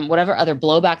whatever other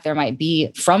blowback there might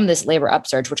be from this labor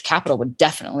upsurge, which capital would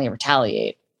definitely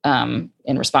retaliate in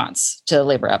response to the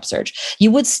labor upsurge,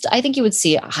 I think you would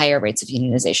see higher rates of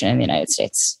unionization in the United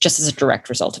States, just as a direct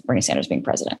result of Bernie Sanders being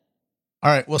president.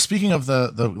 All right. Well, speaking of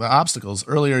the obstacles,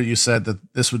 earlier you said that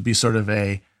this would be sort of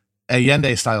a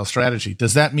Allende-style strategy.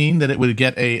 Does that mean that it would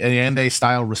get a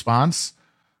Allende-style response?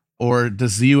 Or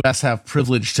does the U.S. have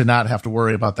privilege to not have to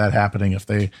worry about that happening if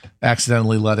they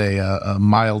accidentally let a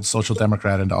mild social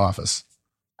democrat into office?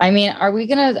 I mean, are we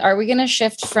gonna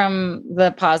shift from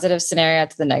the positive scenario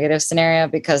to the negative scenario?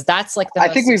 Because that's like I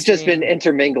think we've just been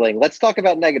intermingling. Let's talk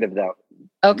about negative though.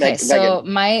 Okay, so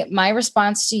my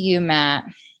response to you, Matt,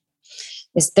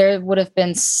 is there would have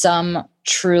been some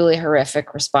truly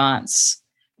horrific response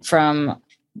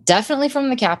definitely from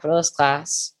the capitalist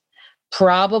class,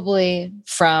 probably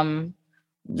from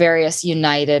various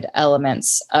united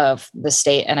elements of the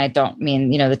state. And I don't mean,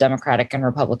 the Democratic and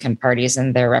Republican parties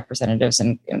and their representatives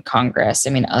in Congress. I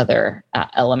mean, other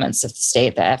elements of the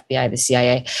state, the FBI, the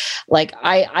CIA. Like,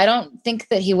 I don't think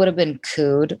that he would have been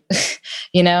cooed,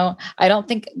 I don't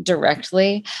think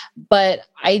directly, but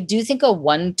I do think a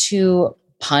 1-2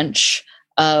 punch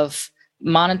of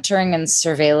monitoring and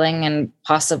surveilling and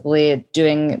possibly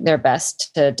doing their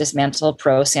best to dismantle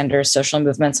pro-Sanders social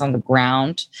movements on the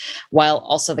ground, while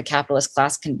also the capitalist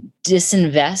class can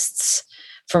disinvests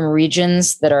from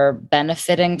regions that are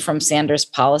benefiting from Sanders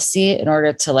policy in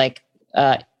order to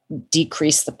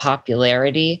decrease the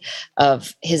popularity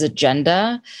of his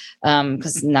agenda,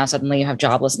 because now suddenly you have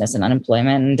joblessness and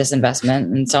unemployment and disinvestment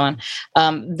and so on.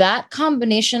 That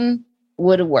combination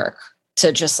would work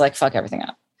to just fuck everything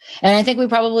up. And I think we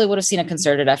probably would have seen a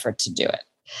concerted effort to do it.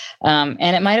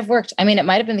 And it might have worked. I mean, it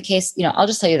might have been the case, I'll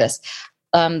just tell you this.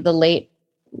 The late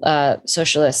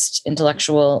socialist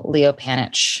intellectual Leo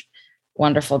Panitch,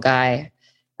 wonderful guy.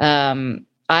 I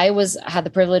had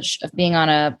the privilege of being on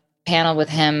a panel with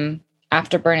him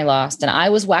after Bernie lost, and I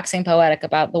was waxing poetic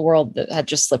about the world that had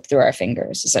just slipped through our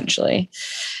fingers, essentially.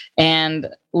 And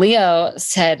Leo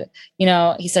said,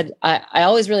 he said, I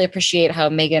always really appreciate how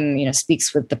Meagan,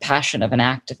 speaks with the passion of an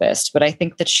activist, but I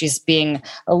think that she's being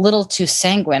a little too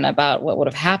sanguine about what would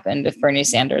have happened if Bernie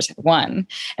Sanders had won.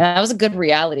 And that was a good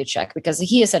reality check, because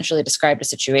he essentially described a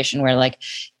situation where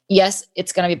yes,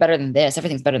 it's going to be better than this.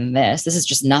 Everything's better than this. This is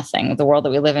just nothing. The world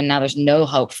that we live in now, there's no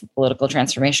hope for political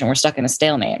transformation. We're stuck in a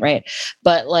stalemate, right?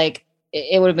 But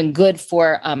it would have been good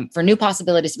for new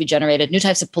possibilities to be generated, new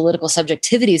types of political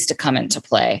subjectivities to come into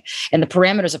play, and the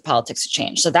parameters of politics to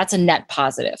change. So that's a net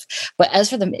positive. But as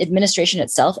for the administration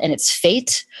itself and its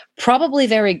fate, probably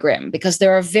very grim, because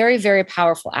there are very, very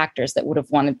powerful actors that would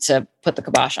have wanted to put the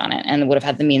kibosh on it and would have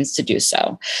had the means to do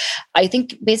so. I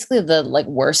think basically the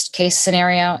worst case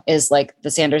scenario is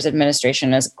the Sanders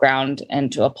administration is ground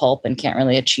into a pulp and can't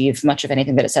really achieve much of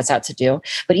anything that it sets out to do.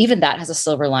 But even that has a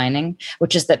silver lining,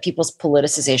 which is that people's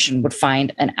politicization would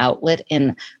find an outlet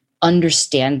in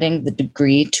understanding the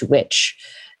degree to which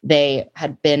they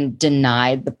had been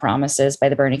denied the promises by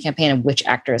the Bernie campaign and which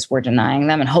actors were denying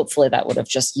them. And hopefully that would have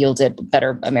just yielded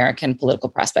better American political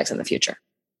prospects in the future.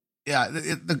 Yeah,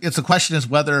 it's a question is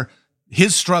whether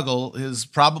his struggle, his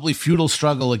probably futile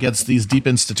struggle against these deep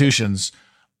institutions,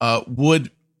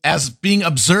 would as being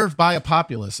observed by a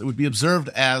populace. It would be observed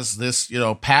as this,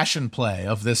 passion play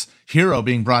of this hero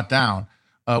being brought down,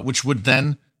 which would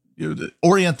then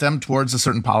orient them towards a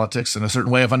certain politics and a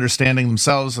certain way of understanding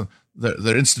themselves and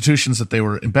their institutions that they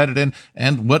were embedded in,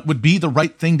 and what would be the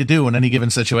right thing to do in any given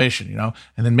situation,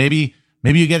 And then maybe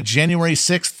you get January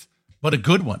 6th, but a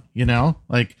good one,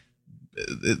 like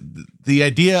the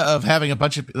idea of having a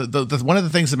bunch of one of the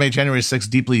things that made January 6th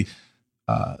deeply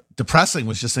depressing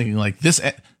was just thinking like this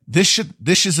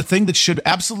is a thing that should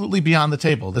absolutely be on the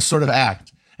table, this sort of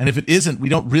act. And if it isn't, we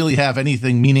don't really have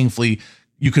anything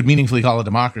you could meaningfully call a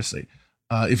democracy.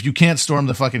 If you can't storm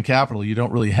the fucking Capitol, you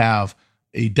don't really have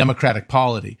a democratic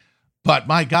polity. But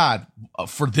my God,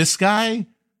 for this guy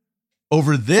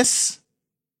over this,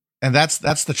 and that's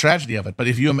the tragedy of it. But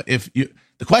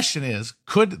the question is,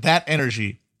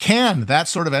 can that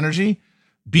sort of energy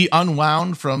be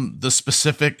unwound from the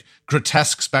specific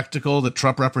grotesque spectacle that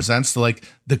Trump represents,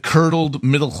 the curdled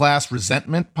middle class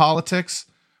resentment politics,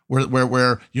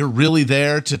 where you're really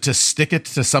there to stick it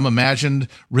to some imagined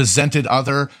resented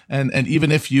other, and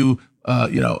even if you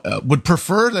would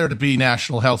prefer there to be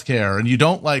national health care and you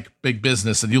don't like big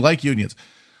business and you like unions,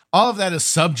 all of that is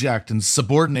subject and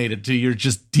subordinated to your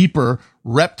just deeper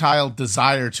reptile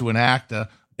desire to enact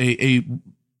a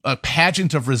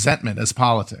pageant of resentment as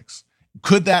politics.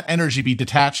 Could that energy be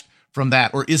detached from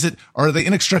that, or are they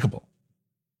inextricable?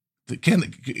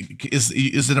 Is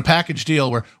it a package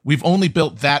deal where we've only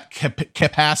built that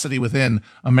capacity within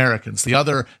Americans? The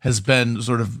other has been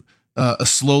sort of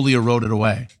slowly eroded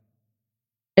away.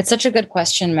 It's such a good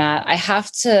question, Matt. I have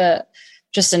to,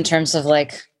 just in terms of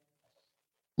like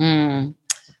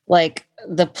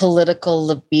the political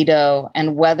libido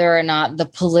and whether or not the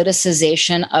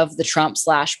politicization of the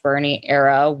Trump/Bernie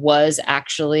era was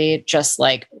actually just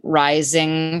like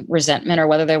rising resentment, or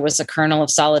whether there was a kernel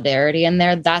of solidarity in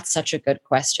there. That's such a good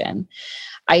question.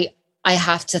 I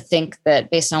have to think that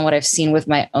based on what I've seen with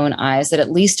my own eyes, that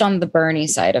at least on the Bernie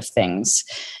side of things,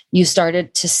 you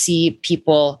started to see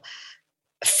people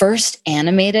first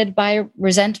animated by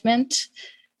resentment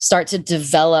start to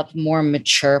develop more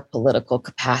mature political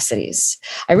capacities.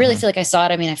 I really feel like I saw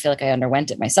it. I mean, I feel like I underwent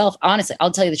it myself. Honestly,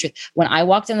 I'll tell you the truth. When I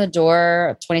walked in the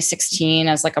door 2016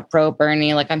 as like a pro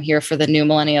Bernie, like I'm here for the new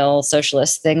millennial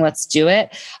socialist thing, let's do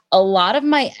it. A lot of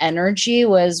my energy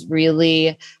was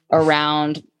really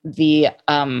around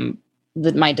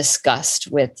my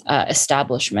disgust with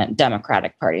establishment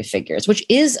Democratic Party figures, which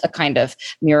is a kind of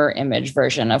mirror image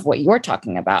version of what you're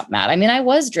talking about, Matt. I mean, I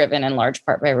was driven in large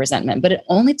part by resentment, but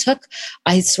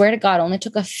I swear to God, only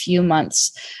took a few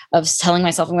months of telling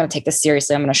myself, I'm going to take this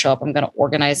seriously. I'm going to show up. I'm going to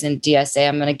organize in DSA.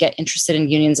 I'm going to get interested in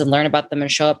unions and learn about them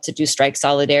and show up to do strike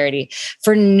solidarity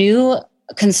for new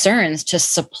concerns to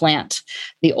supplant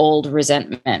the old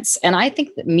resentments. And I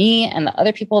think that me and the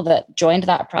other people that joined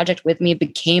that project with me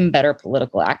became better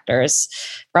political actors,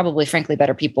 probably frankly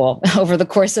better people over the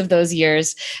course of those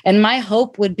years. And my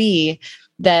hope would be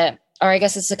that, or I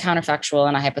guess it's a counterfactual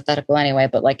and a hypothetical anyway,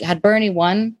 but like had Bernie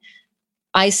won,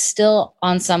 I still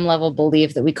on some level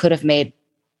believe that we could have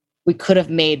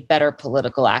made better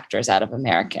political actors out of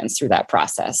Americans through that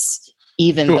process,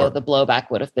 even though the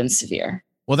blowback would have been severe.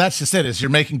 Well, that's just it. Is you're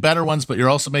making better ones, but you're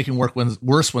also making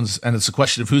worse ones, and it's a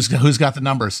question of who's got the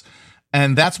numbers.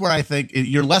 And that's where I think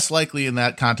you're less likely in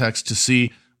that context to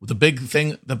see the big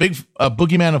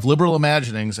boogeyman of liberal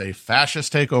imaginings, a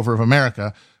fascist takeover of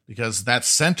America, because that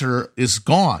center is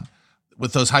gone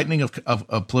with those heightening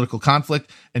of political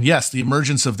conflict. And yes, the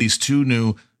emergence of these two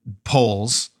new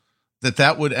poles,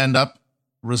 that would end up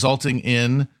resulting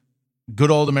in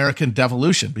good old American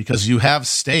devolution, because you have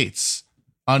states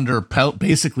under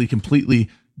basically completely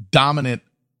dominated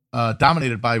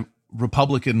by the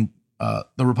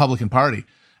Republican Party,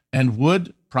 and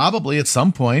would probably at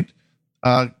some point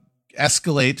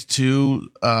escalate to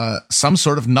some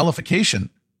sort of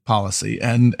nullification policy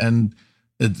and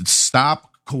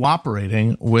stop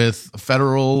cooperating with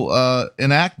federal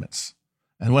enactments.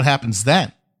 And what happens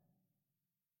then?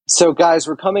 So, guys,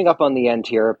 we're coming up on the end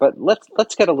here, but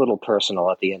let's get a little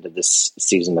personal at the end of this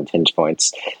season of Hinge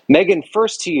Points. Meagan,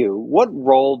 first to you, what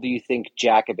role do you think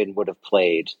Jacobin would have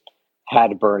played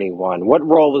had Bernie won? What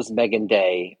role is Meagan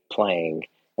Day playing?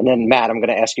 And then, Matt, I'm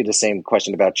going to ask you the same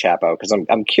question about Chapo, because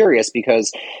I'm curious,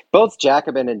 because both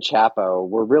Jacobin and Chapo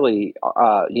were really,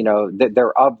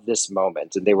 they're of this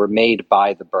moment, and they were made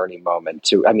by the Bernie moment.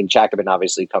 Jacobin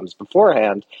obviously comes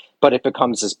beforehand, but it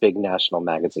becomes this big national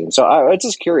magazine. So I'm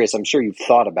just curious. I'm sure you've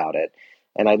thought about it,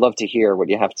 and I'd love to hear what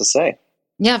you have to say.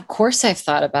 Yeah, of course I've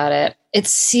thought about it. It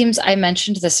seems I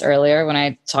mentioned this earlier when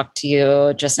I talked to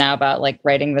you just now about like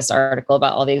writing this article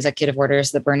about all the executive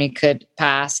orders that Bernie could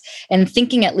pass and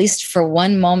thinking at least for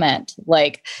one moment,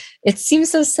 like it seems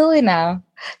so silly now.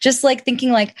 Just like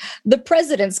thinking like the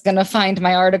president's going to find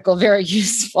my article very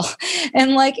useful.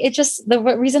 And like, it just, the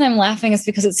reason I'm laughing is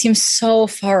because it seems so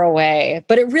far away,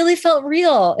 but it really felt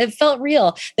real. It felt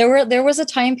real. There was a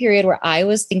time period where I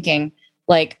was thinking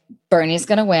like Bernie's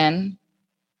going to win.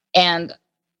 And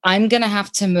I'm going to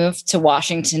have to move to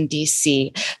Washington,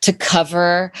 D.C. to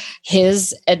cover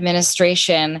his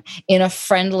administration in a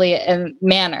friendly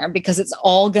manner because it's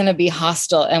all going to be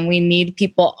hostile. And we need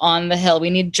people on the Hill. We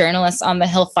need journalists on the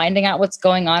Hill finding out what's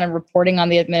going on and reporting on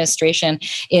the administration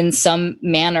in some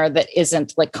manner that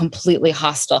isn't like completely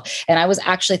hostile. And I was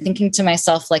actually thinking to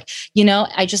myself, like, you know,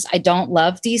 I don't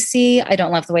love D.C. I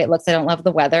don't love the way it looks. I don't love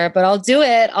the weather, but I'll do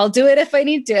it. I'll do it if I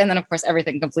need to. And then, of course,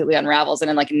 everything completely unravels. And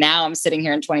then, like, now I'm sitting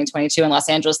here in 2022 in Los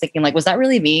Angeles thinking like, was that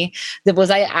really me? Was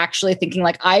I actually thinking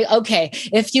like, okay,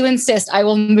 if you insist, I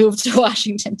will move to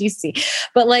Washington, D.C.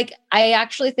 But like, I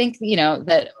actually think, you know,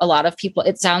 that a lot of people,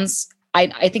 it sounds,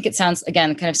 I think it sounds,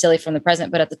 again, kind of silly from the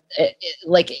president, but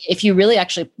like, if you really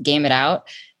actually game it out,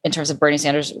 in terms of Bernie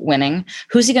Sanders winning,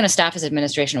 who's he going to staff his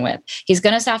administration with? He's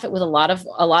going to staff it with a lot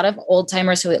of old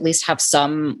timers who at least have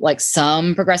some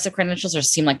progressive credentials or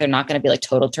seem like they're not going to be like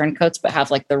total turncoats, but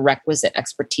have like the requisite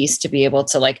expertise to be able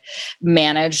to like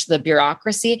manage the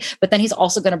bureaucracy. But then he's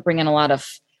also going to bring in a lot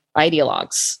of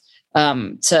ideologues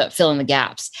to fill in the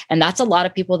gaps. And that's a lot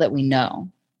of people that we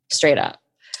know straight up.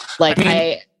 Like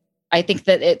I think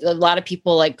that a lot of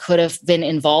people like could have been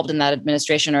involved in that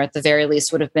administration, or at the very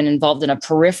least would have been involved in a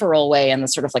peripheral way in the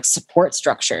sort of like support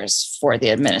structures for the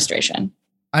administration.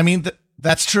 I mean,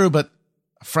 that's true. But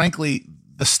frankly,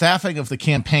 the staffing of the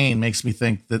campaign makes me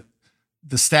think that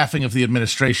the staffing of the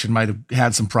administration might have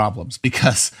had some problems,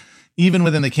 because even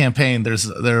within the campaign,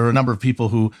 there are a number of people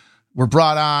who were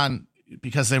brought on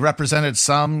because they represented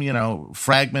some, you know,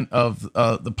 fragment of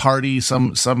the party,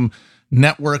 some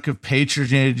network of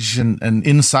patronage and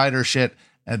insider shit.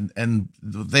 And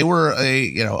they were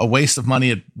a waste of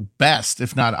money at best,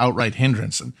 if not outright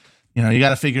hindrance. And, you know, you got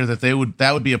to figure that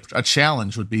that would be a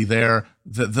challenge, would be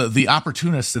the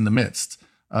opportunists in the midst.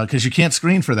 Cause you can't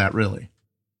screen for that really.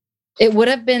 It would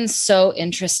have been so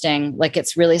interesting. Like,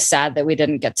 it's really sad that we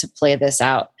didn't get to play this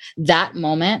out. That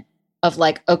moment of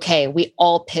like, okay, we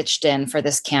all pitched in for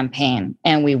this campaign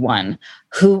and we won.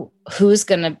 Who's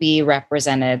going to be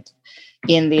represented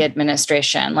in the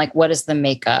administration? Like, what is the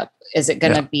makeup? Is it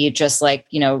going to be just like,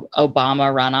 you know,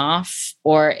 Obama runoff?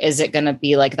 Or is it going to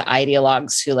be like the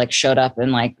ideologues who like showed up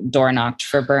and like door knocked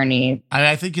for Bernie?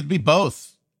 I think it'd be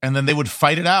both. And then they would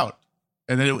fight it out.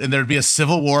 And there'd be a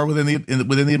civil war within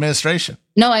the administration.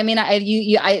 No, I mean,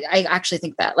 I actually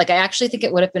think that. Like, I actually think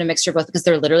it would have been a mixture of both, because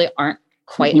there literally aren't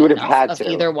quite enough of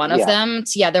either one of them.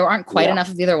 There aren't quite enough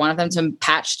of either one of them to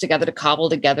patch together, to cobble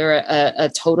together a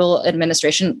total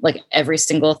administration, like every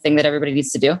single thing that everybody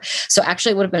needs to do. So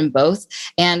actually it would have been both.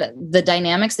 And the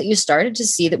dynamics that you started to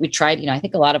see that we tried, you know, I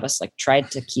think a lot of us like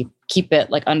tried to keep it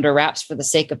like under wraps for the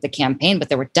sake of the campaign, but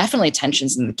there were definitely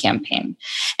tensions in the campaign.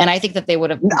 And I think that they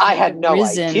would have I had no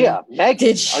idea. Meagan,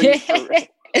 did you?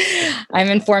 I'm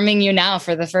informing you now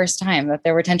for the first time that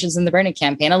there were tensions in the Bernie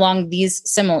campaign along these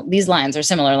lines or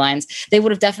similar lines. They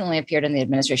would have definitely appeared in the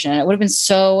administration, and it would have been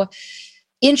so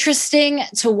interesting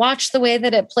to watch the way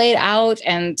that it played out.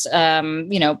 And,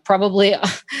 you know, probably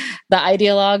the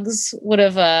ideologues would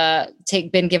have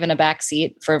been given a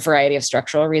backseat for a variety of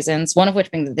structural reasons, one of which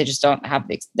being that they just don't have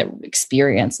the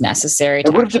experience necessary.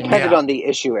 It would have depended on the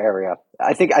issue area.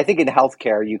 I think in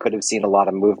healthcare, you could have seen a lot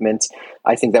of movement.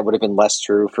 I think that would have been less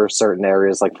true for certain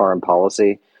areas like foreign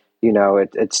policy. You know,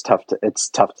 it's tough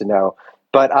to know.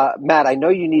 But Matt, I know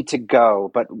you need to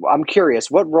go, but I'm curious,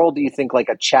 what role do you think like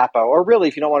a Chapo, or really,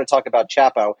 if you don't want to talk about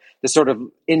Chapo, the sort of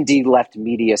indie left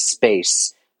media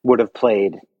space would have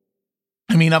played?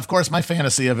 I mean, of course, my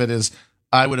fantasy of it is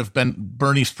I would have been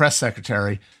Bernie's press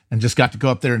secretary and just got to go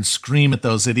up there and scream at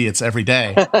those idiots every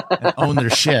day and own their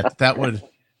shit.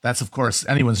 That's of course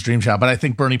anyone's dream job. But I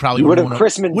think Bernie probably wouldn't want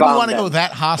to go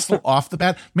that hostile off the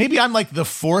bat. Maybe I'm like the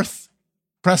fourth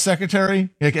press secretary,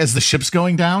 like, as the ship's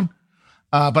going down.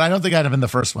 But I don't think I'd have been the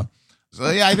first one. So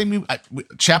yeah, I think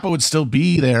Chapo would still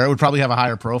be there. It would probably have a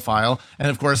higher profile. And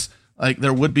of course, like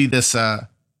there would be this,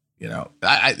 you know,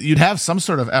 you'd have some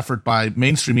sort of effort by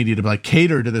mainstream media to like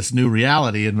cater to this new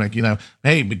reality and like, you know,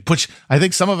 hey, I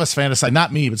think some of us fantasize,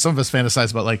 not me, but some of us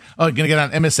fantasize about like, oh, you're going to get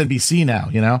on MSNBC now,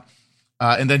 you know,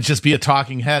 and then just be a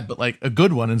talking head, but like a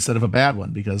good one instead of a bad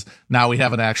one, because now we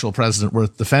have an actual president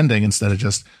worth defending instead of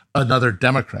just another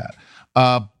Democrat.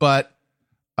 But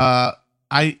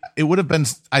it would have been,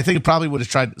 I think it probably would have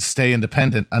tried to stay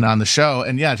independent and on the show.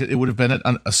 And yeah, it would have been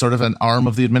a sort of an arm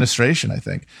of the administration, I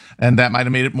think. And that might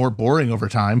have made it more boring over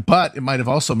time, but it might have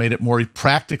also made it more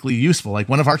practically useful. Like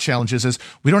one of our challenges is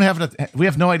we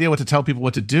have no idea what to tell people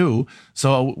what to do.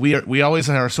 So we always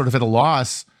are sort of at a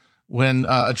loss when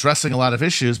addressing a lot of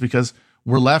issues, because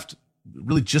we're left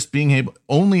really just being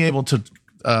only able to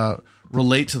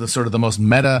relate to the sort of the most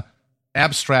meta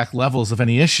abstract levels of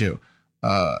any issue.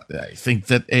 I think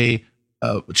that a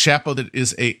chapo that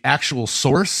is a actual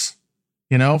source,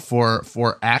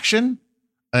 for action,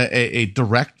 a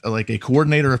direct, like a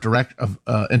coordinator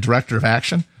and director of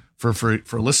action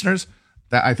for listeners,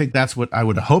 that I think that's what I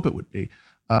would hope it would be.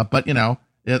 But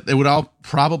it would all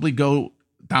probably go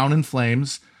down in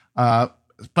flames.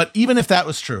 But even if that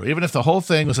was true, even if the whole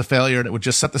thing was a failure and it would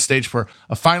just set the stage for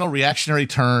a final reactionary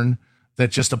turn that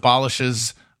just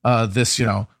abolishes this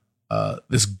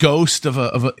ghost of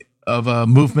a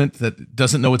movement that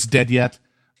doesn't know it's dead yet,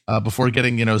 before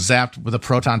getting zapped with a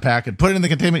proton pack and put it in the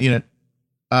containment unit.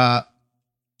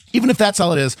 Even if that's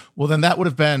all it is, well, then that would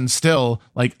have been still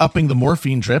like upping the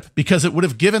morphine drip, because it would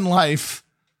have given life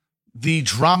the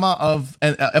drama of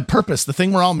a purpose. The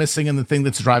thing we're all missing, and the thing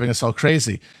that's driving us all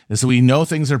crazy, is that we know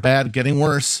things are bad, getting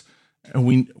worse, and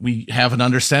we have an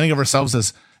understanding of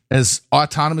ourselves as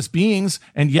autonomous beings,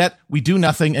 and yet we do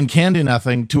nothing and can do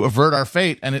nothing to avert our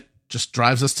fate, and it just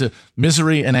drives us to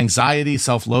misery and anxiety,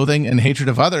 self-loathing, and hatred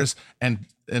of others, and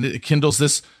it kindles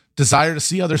this desire to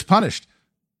see others punished.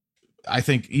 I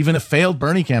think even a failed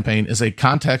Bernie campaign is a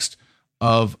context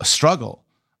of a struggle,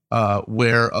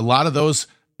 where a lot of those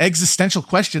existential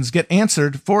questions get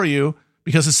answered for you,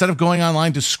 because instead of going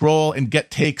online to scroll and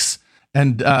get takes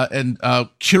and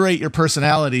curate your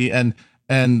personality and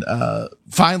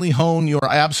finally hone your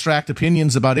abstract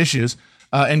opinions about issues,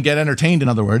 and get entertained, in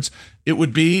other words, it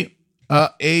would be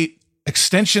a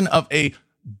extension of a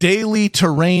daily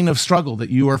terrain of struggle that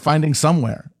you are finding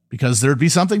somewhere, because there'd be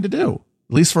something to do,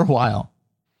 at least for a while.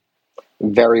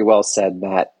 Very well said,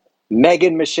 Matt.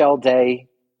 Meagan Michelle Day,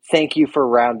 thank you for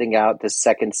rounding out this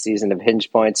second season of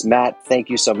Hinge Points. Matt, thank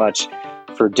you so much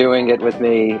for doing it with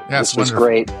me. This was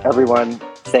great. Everyone,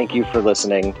 thank you for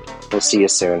listening. We'll see you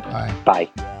soon. Bye. Bye.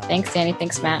 Thanks, Danny.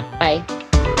 Thanks, Matt. Bye.